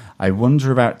ways. I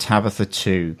wonder about Tabitha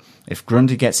too. If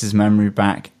Grundy gets his memory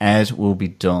back, Ed will be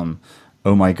done.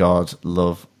 Oh my god,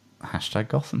 love.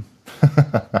 #Gotham.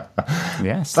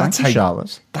 Yes, thank you,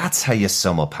 Charlotte. That's how you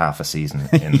sum up half a season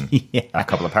in a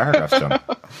couple of paragraphs, John.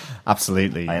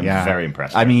 Absolutely. I am very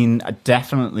impressed. I mean,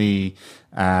 definitely,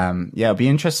 it'll be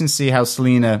interesting to see how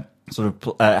Selina sort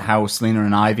of how Selena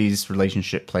and Ivy's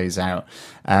relationship plays out.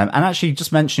 And actually,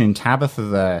 just mentioning Tabitha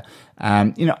there,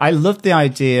 I loved the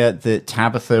idea that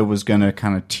Tabitha was going to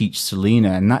kind of teach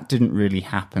Selena, and that didn't really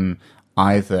happen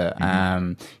either.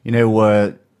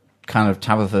 Where kind of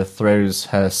Tabitha throws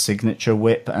her signature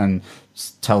whip and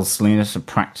tells Selena to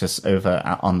practice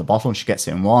over on the bottle, and she gets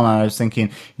it in one. And I was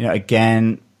thinking,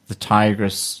 again, the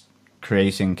Tigress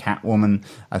creating Catwoman,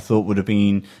 I thought would have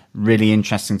been really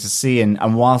interesting to see.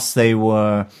 And whilst they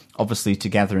were obviously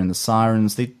together in the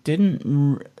Sirens, they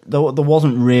didn't. There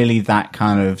wasn't really that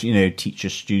kind of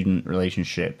teacher-student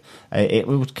relationship. It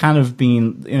would kind of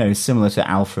been similar to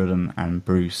Alfred and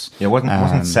Bruce. Yeah, it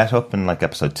wasn't set up in like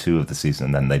episode 2 of the season,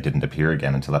 and then they didn't appear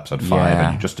again until episode 5,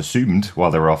 and you just assumed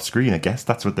while they were off screen. I guess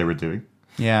that's what they were doing.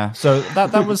 Yeah, so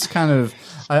that was kind of.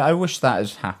 I wish that had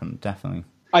happened, definitely.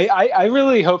 I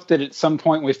really hope that at some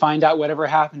point we find out whatever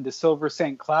happened to Silver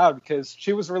St. Cloud, because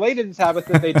she was related to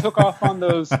Tabitha. They took off on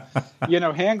those,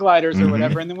 hang gliders or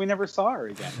whatever, and then we never saw her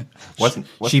again.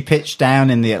 She pitched down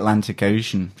in the Atlantic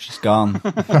Ocean. She's gone.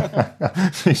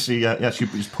 she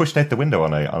was pushed out the window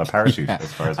on a parachute. Yeah.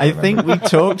 As far as I think we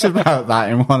talked about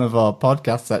that in one of our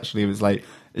podcasts. Actually, it was like,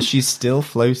 is she still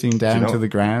floating down to the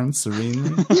ground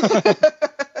serenely?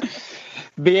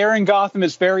 The air in Gotham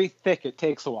is very thick. It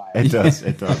takes a while. It does.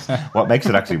 What makes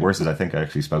it actually worse is I think I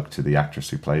actually spoke to the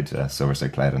actress who played Silver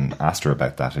St. Cloud and asked her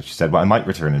about that. And she said, well, I might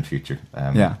return in future.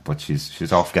 But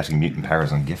she's off getting mutant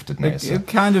powers ungifted now. It'd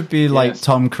kind of be like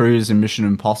Tom Cruise in Mission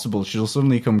Impossible. She'll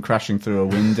suddenly come crashing through a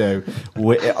window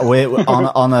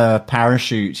on a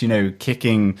parachute,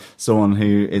 kicking someone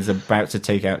who is about to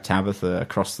take out Tabitha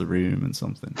across the room and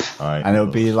something. And it'll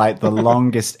be like the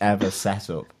longest ever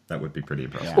setup. That would be pretty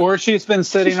impressive. Or she's been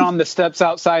sitting on the steps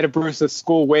outside of Bruce's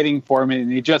school waiting for him, and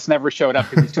he just never showed up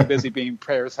because he's too busy being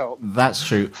Paris Hilton. That's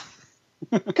true.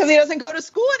 Because he doesn't go to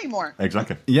school anymore.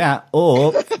 Exactly. Yeah,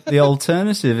 or the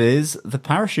alternative is the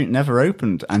parachute never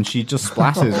opened and she just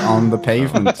splattered on the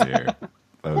pavement.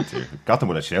 Oh dear. Gotham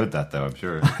would have showed that, though, I'm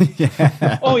sure.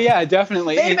 Yeah. Oh, yeah,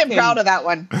 definitely. They'd have been proud of that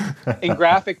one. In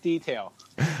graphic detail.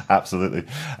 Absolutely.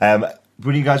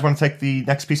 Would you guys want to take the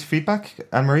next piece of feedback?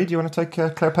 Anne-Marie, do you want to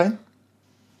take Claire Payne?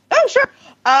 Oh, sure.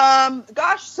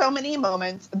 Gosh, so many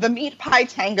moments. The meat pie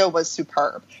tango was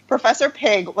superb. Professor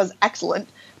Pig was excellent,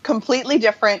 completely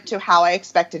different to how I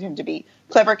expected him to be.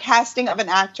 Clever casting of an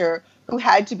actor who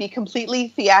had to be completely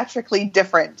theatrically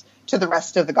different to the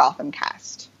rest of the Gotham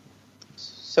cast.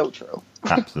 So true.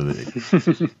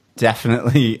 Absolutely.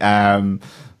 Definitely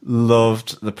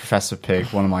loved the Professor Pig,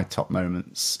 one of my top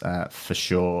moments for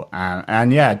sure.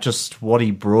 And yeah, just what he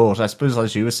brought. I suppose,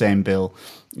 as you were saying, Bill,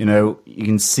 you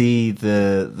can see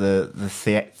the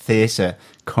theatre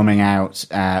coming out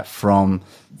from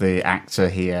the actor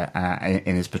here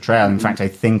in his portrayal. In fact, I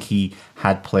think he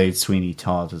had played Sweeney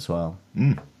Todd as well.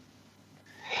 Am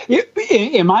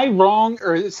I wrong,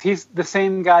 or is he the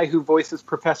same guy who voices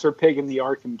Professor Pig in the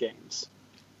Arkham games?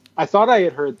 I thought I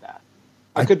had heard that.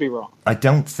 I could be wrong. I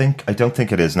don't think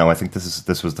it is. No, I think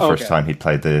this was the first time he'd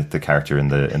played the character in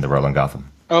the role in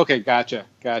Gotham. Okay, gotcha.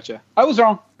 I was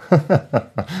wrong.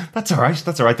 That's all right.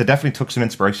 They definitely took some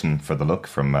inspiration for the look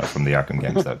from the Arkham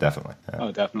games, though. Definitely. Yeah.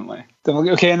 Oh, definitely.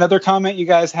 Okay, another comment you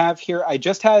guys have here. I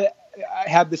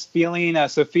had this feeling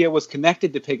Sophia was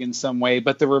connected to Pig in some way,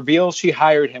 but the reveal she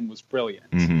hired him was brilliant.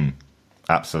 Mm-hmm.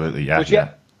 Absolutely,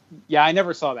 yeah. Yeah, I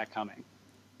never saw that coming.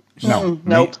 No,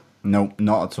 nope,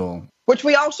 not at all. Which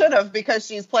we all should have, because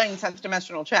she's playing 10th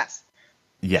dimensional chess.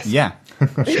 Yes. Yeah.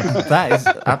 That is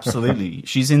absolutely.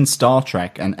 She's in Star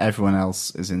Trek and everyone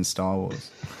else is in Star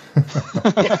Wars.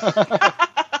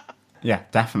 Yeah,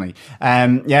 definitely.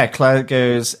 Claire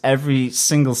goes, every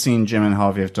single scene Jim and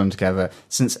Harvey have done together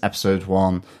since episode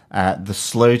 1, the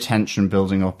slow tension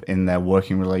building up in their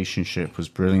working relationship was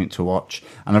brilliant to watch.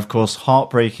 And of course,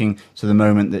 heartbreaking to the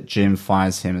moment that Jim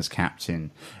fires him as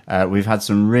captain. We've had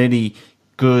some really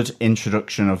good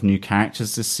introduction of new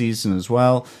characters this season as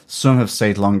well. Some have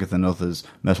stayed longer than others.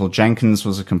 Myrtle Jenkins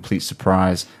was a complete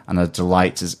surprise and a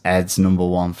delight as Ed's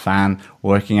 #1 fan,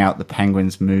 working out the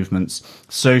Penguin's movements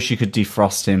so she could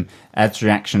defrost him. Ed's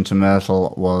reaction to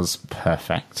Myrtle was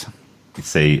perfect. You'd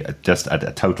see just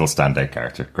a total standout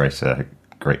character.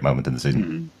 Great moment in the season.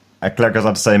 Mm-hmm. Claire goes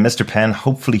on to say, Mr. Penn,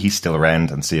 hopefully he's still around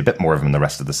and see a bit more of him the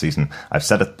rest of the season. I've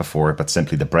said it before, but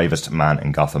simply the bravest man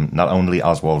in Gotham. Not only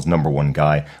Oswald's #1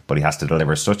 guy, but he has to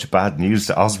deliver such bad news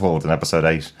to Oswald in episode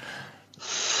 8.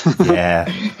 Yeah.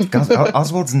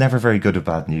 Oswald's never very good at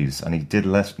bad news, and he did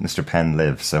let Mr. Penn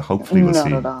live, so hopefully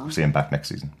we'll see him back next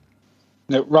season.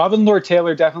 No, Robin Lord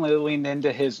Taylor definitely leaned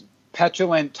into his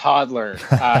petulant toddler,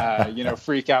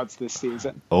 freakouts this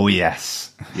season. Oh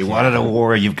yes, you wanted a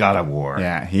war, you've got a war.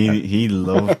 Yeah, he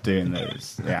loved doing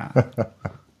those. Yeah.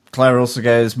 Claire also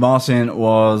goes, Martin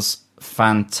was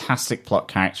fantastic plot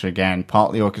character again,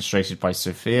 partly orchestrated by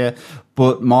Sophia,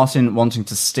 but Martin wanting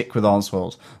to stick with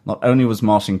Oswald. Not only was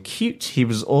Martin cute, he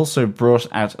was also brought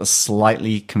out a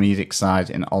slightly comedic side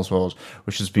in Oswald,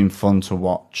 which has been fun to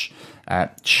watch.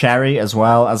 Cherry as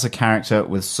well as a character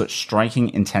with such striking,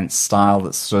 intense style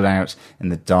that stood out in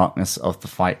the darkness of the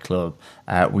Fight Club.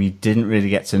 We didn't really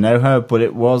get to know her, but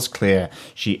it was clear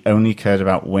she only cared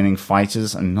about winning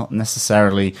fighters and not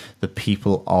necessarily the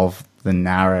people of the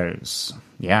Narrows.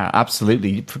 Yeah,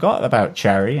 absolutely. Forgot about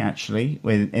Cherry, actually,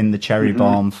 in the Cherry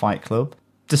Bomb Fight Club.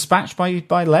 Dispatched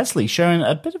by Leslie, showing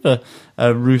a bit of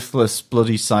a ruthless,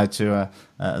 bloody side to her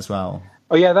as well.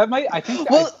 Oh yeah,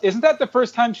 isn't that the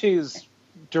first time she's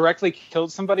directly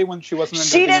killed somebody when she wasn't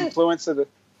under the influence of the...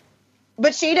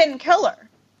 But she didn't kill her.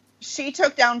 She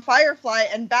took down Firefly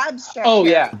and Babs struck Oh her.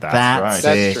 yeah, that's right.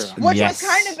 That's true. Which was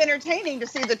kind of entertaining to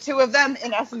see the two of them,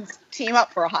 in essence, team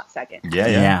up for a hot second.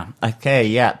 Yeah. Okay,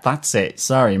 yeah, that's it.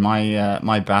 Sorry,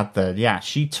 my bad there. Yeah,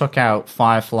 she took out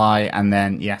Firefly, and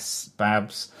then, yes,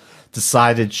 Babs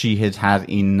decided she had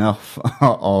enough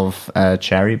of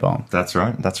Cherry Bomb. That's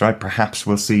right. Perhaps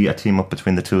we'll see a team up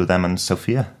between the two of them and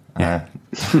Sophia. Yeah.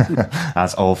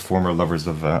 As all former lovers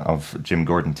of Jim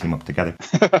Gordon team up together.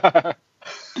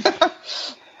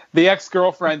 The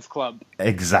ex-girlfriends club.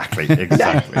 Exactly.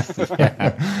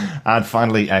 Yeah. And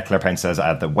finally, Claire Payne says,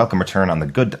 the welcome return on the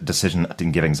good decision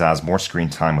in giving Zaz more screen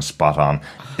time was spot on.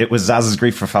 It was Zaz's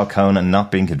grief for Falcone and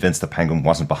not being convinced the Penguin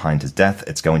wasn't behind his death.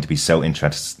 It's going to be so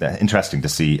interesting to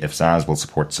see if Zaz will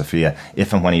support Sophia,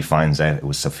 if and when he finds out it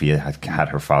was Sophia had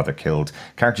her father killed.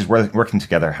 Characters working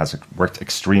together has worked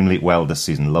extremely well this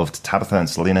season. Loved Tabitha and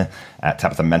Selena.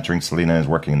 Tabitha mentoring Selena is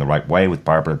working in the right way, with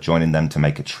Barbara joining them to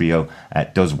make a trio.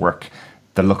 Does work.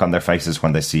 The look on their faces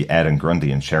when they see Ed and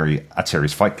Grundy and Sherry at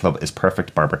Sherry's Fight Club is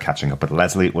perfect. Barbara catching up with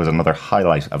Leslie was another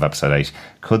highlight of episode 8.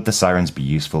 Could the sirens be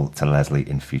useful to Leslie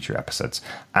in future episodes?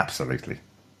 Absolutely.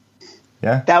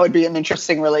 Yeah? That would be an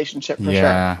interesting relationship for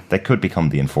sure. They could become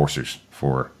the enforcers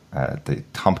for the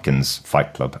Tompkins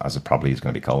Fight Club, as it probably is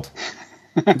going to be called.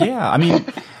 Yeah, I mean,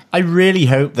 I really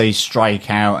hope they strike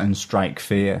out and strike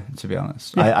fear, to be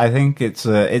honest. Yeah. I think it's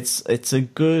a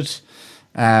good...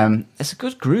 it's a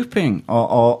good grouping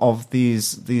of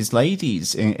these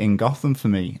ladies in Gotham for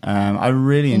me. I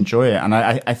really enjoy it, and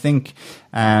I think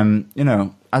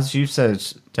as you said,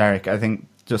 Derek, I think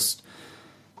just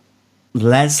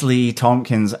Leslie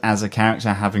Tompkins as a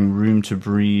character having room to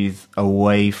breathe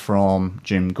away from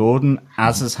Jim Gordon,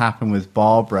 as has happened with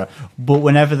Barbara. But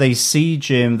whenever they see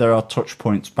Jim, there are touch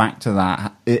points back to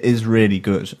that. It is really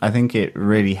good. I think it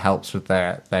really helps with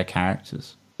their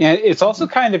characters. Yeah, it's also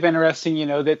kind of interesting,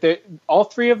 that all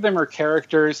three of them are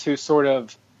characters who sort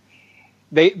of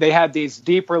they had these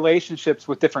deep relationships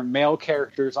with different male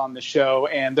characters on the show,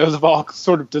 and those have all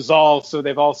sort of dissolved, so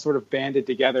they've all sort of banded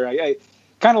together. I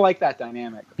kind of like that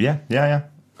dynamic. Yeah.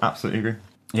 Absolutely agree.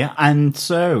 Yeah, and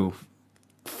so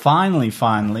finally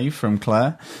from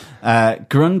Claire,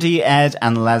 Grundy, Ed,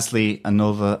 and Leslie,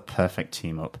 another perfect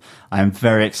team up. I am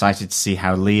very excited to see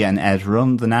how Lee and Ed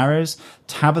run the Narrows.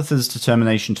 Tabitha's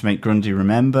determination to make Grundy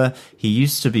remember he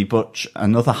used to be Butch,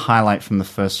 another highlight from the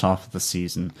first half of the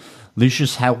season.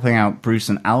 Lucius helping out Bruce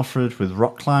and Alfred with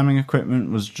rock climbing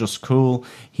equipment was just cool.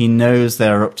 He knows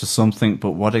they're up to something,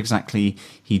 but what exactly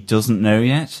he doesn't know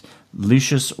yet.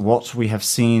 Lucius, what we have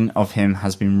seen of him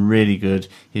has been really good.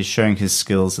 He's showing his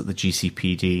skills at the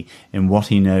GCPD in what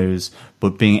he knows,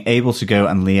 but being able to go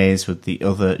and liaise with the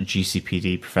other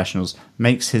GCPD professionals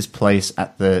makes his place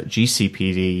at the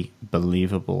GCPD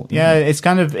believable. Yeah, it's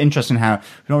kind of interesting how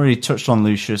we've not really touched on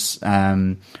Lucius,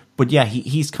 but yeah,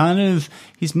 he's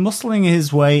muscling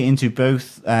his way into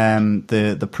both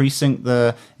the precinct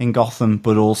there in Gotham,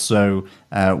 but also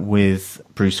with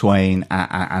Bruce Wayne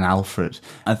and Alfred.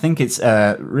 I think it's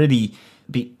really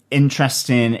be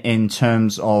interesting in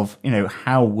terms of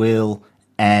how will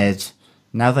Ed,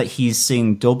 now that he's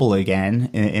seeing double again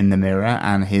in the mirror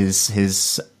and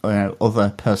his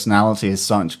other personality is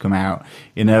starting to come out,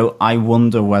 I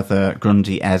wonder whether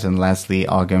Grundy, Ed, and Leslie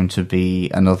are going to be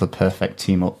another perfect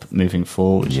team up moving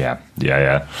forward. Yeah.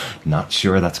 Not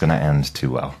sure that's going to end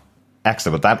too well.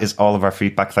 Excellent. But that is all of our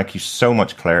feedback. Thank you so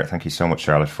much, Claire. Thank you so much,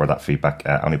 Charlotte, for that feedback.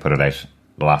 I only put it out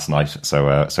last night,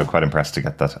 so quite impressed to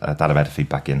get that amount of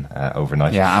feedback in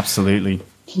overnight. Yeah, absolutely.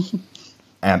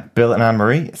 Bill and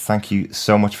Anne-Marie, thank you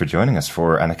so much for joining us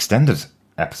for an extended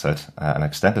episode, an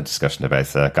extended discussion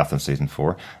about Gotham Season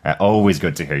 4. Always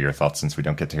good to hear your thoughts since we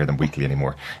don't get to hear them weekly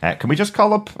anymore. Can we just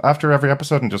call up after every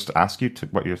episode and just ask you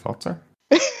what your thoughts are?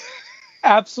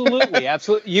 Absolutely.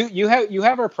 You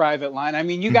have our private line. I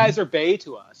mean, you guys are bae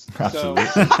to us. Absolutely.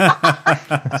 So.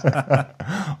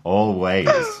 Always.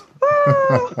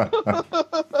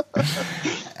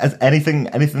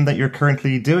 Anything that you're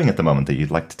currently doing at the moment that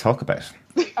you'd like to talk about?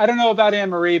 I don't know about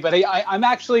Anne-Marie, but I'm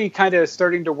actually kind of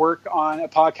starting to work on a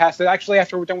podcast that actually,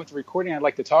 after we're done with the recording, I'd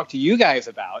like to talk to you guys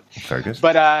about. Very good.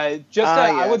 But yes.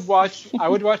 I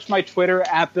would watch my Twitter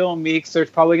at Bill Meeks. There's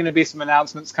probably going to be some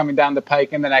announcements coming down the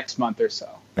pike in the next month or so.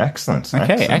 Excellent.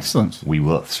 Okay, excellent. We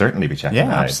will certainly be checking that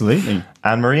out. Yeah, absolutely.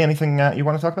 Anne-Marie, anything you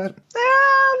want to talk about?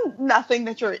 Nothing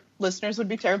that your listeners would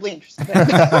be terribly interested in.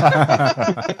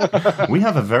 We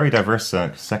have a very diverse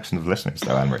section of listeners,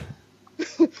 though, Anne-Marie.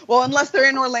 Well, unless they're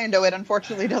in Orlando, it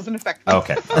unfortunately doesn't affect me.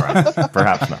 Okay,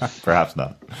 perhaps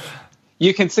not.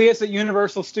 You can see us at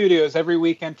Universal Studios every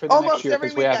weekend for the next year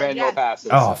because we have annual passes.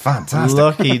 Oh, fantastic.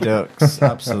 Lucky ducks,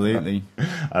 absolutely.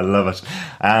 I love it.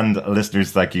 And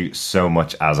listeners, thank you so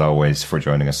much, as always, for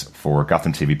joining us for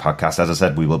Gotham TV Podcast. As I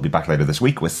said, we will be back later this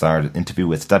week with our interview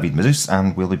with David Mazouz,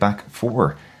 and we'll be back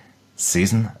for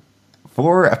Season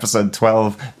 4, Episode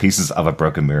 12, Pieces of a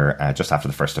Broken Mirror, just after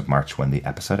the 1st of March when the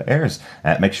episode airs.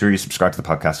 Make sure you subscribe to the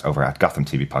podcast over at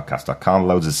GothamTVPodcast.com.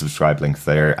 Loads of subscribe links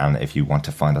there, and if you want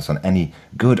to find us on any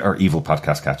good or evil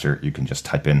podcast catcher, you can just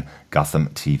type in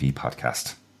Gotham TV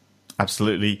Podcast.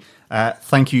 Absolutely.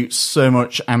 Thank you so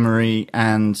much, Anne-Marie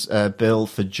and Bill,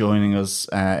 for joining us.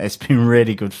 It's been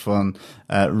really good fun.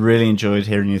 Really enjoyed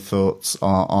hearing your thoughts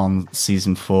on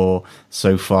Season 4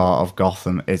 so far of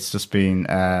Gotham. It's just been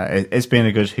it's been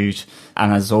a good hoot.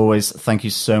 And as always, thank you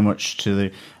so much to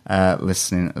the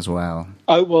listening as well.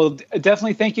 Well,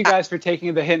 definitely thank you guys for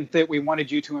taking the hint that we wanted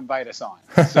you to invite us on.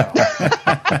 So.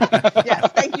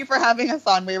 Yes, thank you for having us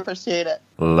on. We appreciate it.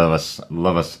 Love us.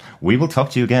 We will talk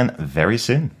to you again very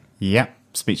soon. Yeah.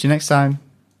 Speak to you next time.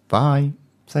 Bye.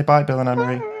 Say bye, Bill and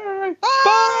Anne-Marie. Bye!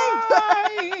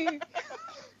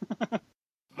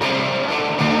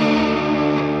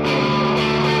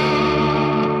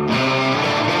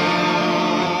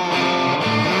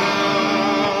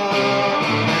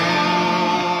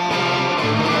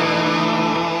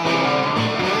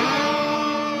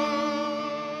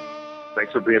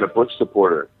 Thanks for being a Butch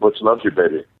supporter. Butch loves you,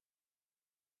 baby.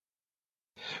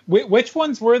 Which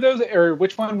ones were those, or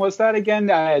which one was that again?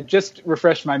 Just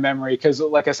refresh my memory, because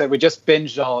like I said, we just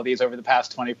binged all of these over the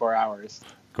past 24 hours.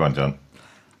 Go on, John.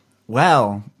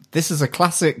 Well, this is a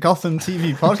classic Gotham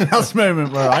TV podcast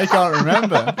moment where I can't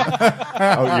remember.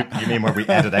 You mean where we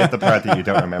edit out the part that you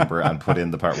don't remember and put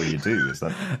in the part where you do? Is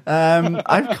that?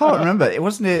 I can't remember. It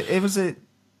was a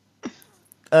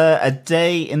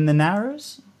day in the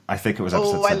Narrows. I think it was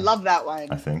episode 7. I 7. love that one.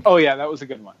 I think. Oh yeah, that was a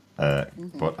good one.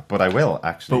 But I will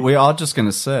actually. But we are just going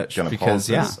to search because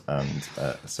and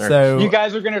search. So you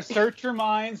guys are going to search your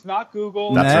minds, not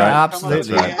Google. That's right.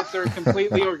 Absolutely. Come up with the answer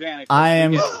completely organic. I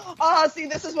am. See,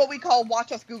 this is what we call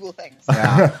watch us Google things.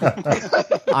 Yeah.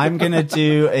 I'm going to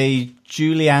do a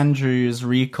Julie Andrews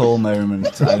recall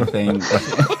moment, I think.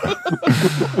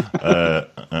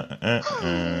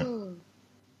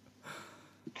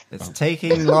 It's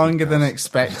taking longer than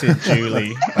expected,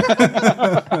 Julie.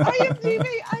 IMDb.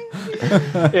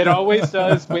 It always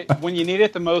does. When you need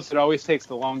it the most, it always takes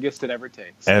the longest it ever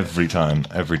takes. Every time.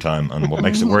 And what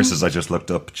makes it worse is I just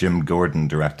looked up Jim Gordon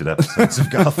directed episodes of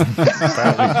Gotham.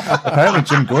 apparently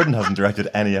Jim Gordon hasn't directed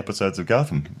any episodes of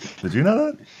Gotham. Did you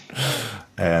know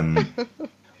that?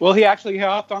 Well, he actually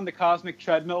hopped on the cosmic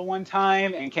treadmill one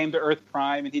time and came to Earth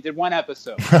Prime, and he did one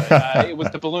episode. But, it was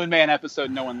the Balloon Man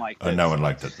episode. No one liked it. No one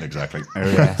liked it, exactly. Oh,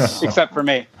 yes. Except for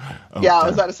me. Yeah, I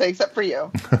was about to say, except for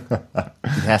you.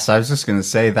 Yes, I was just going to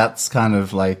say that's kind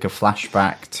of like a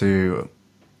flashback to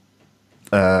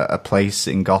a place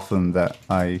in Gotham that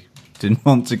I didn't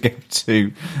want to go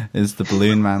to, is the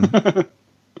Balloon Man.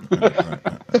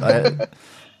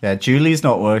 Yeah, Julie's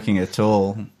not working at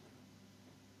all.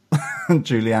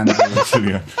 Julianne.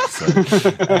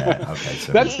 Okay,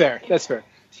 so That's fair.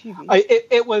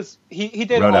 It was he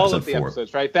did wrote all of the 4.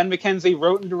 episodes, right? Ben McKenzie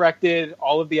wrote and directed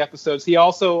all of the episodes. He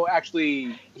also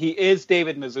he is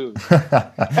David Mazouz.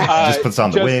 Just puts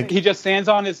on the wig. He just stands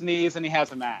on his knees and he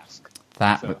has a mask.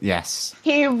 Yes.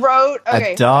 He wrote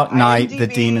A Dark Knight, IMDb, The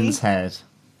Demon's Head.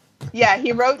 Yeah,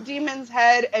 he wrote Demon's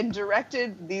Head and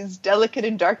directed These Delicate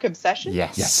and Dark Obsessions.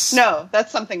 Yes. No,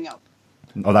 that's something else.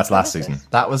 Oh, that's last season.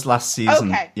 That was last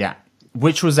season. Okay. Yeah.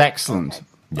 Which was excellent.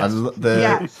 Okay.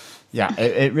 Yes. Yeah,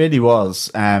 it really was.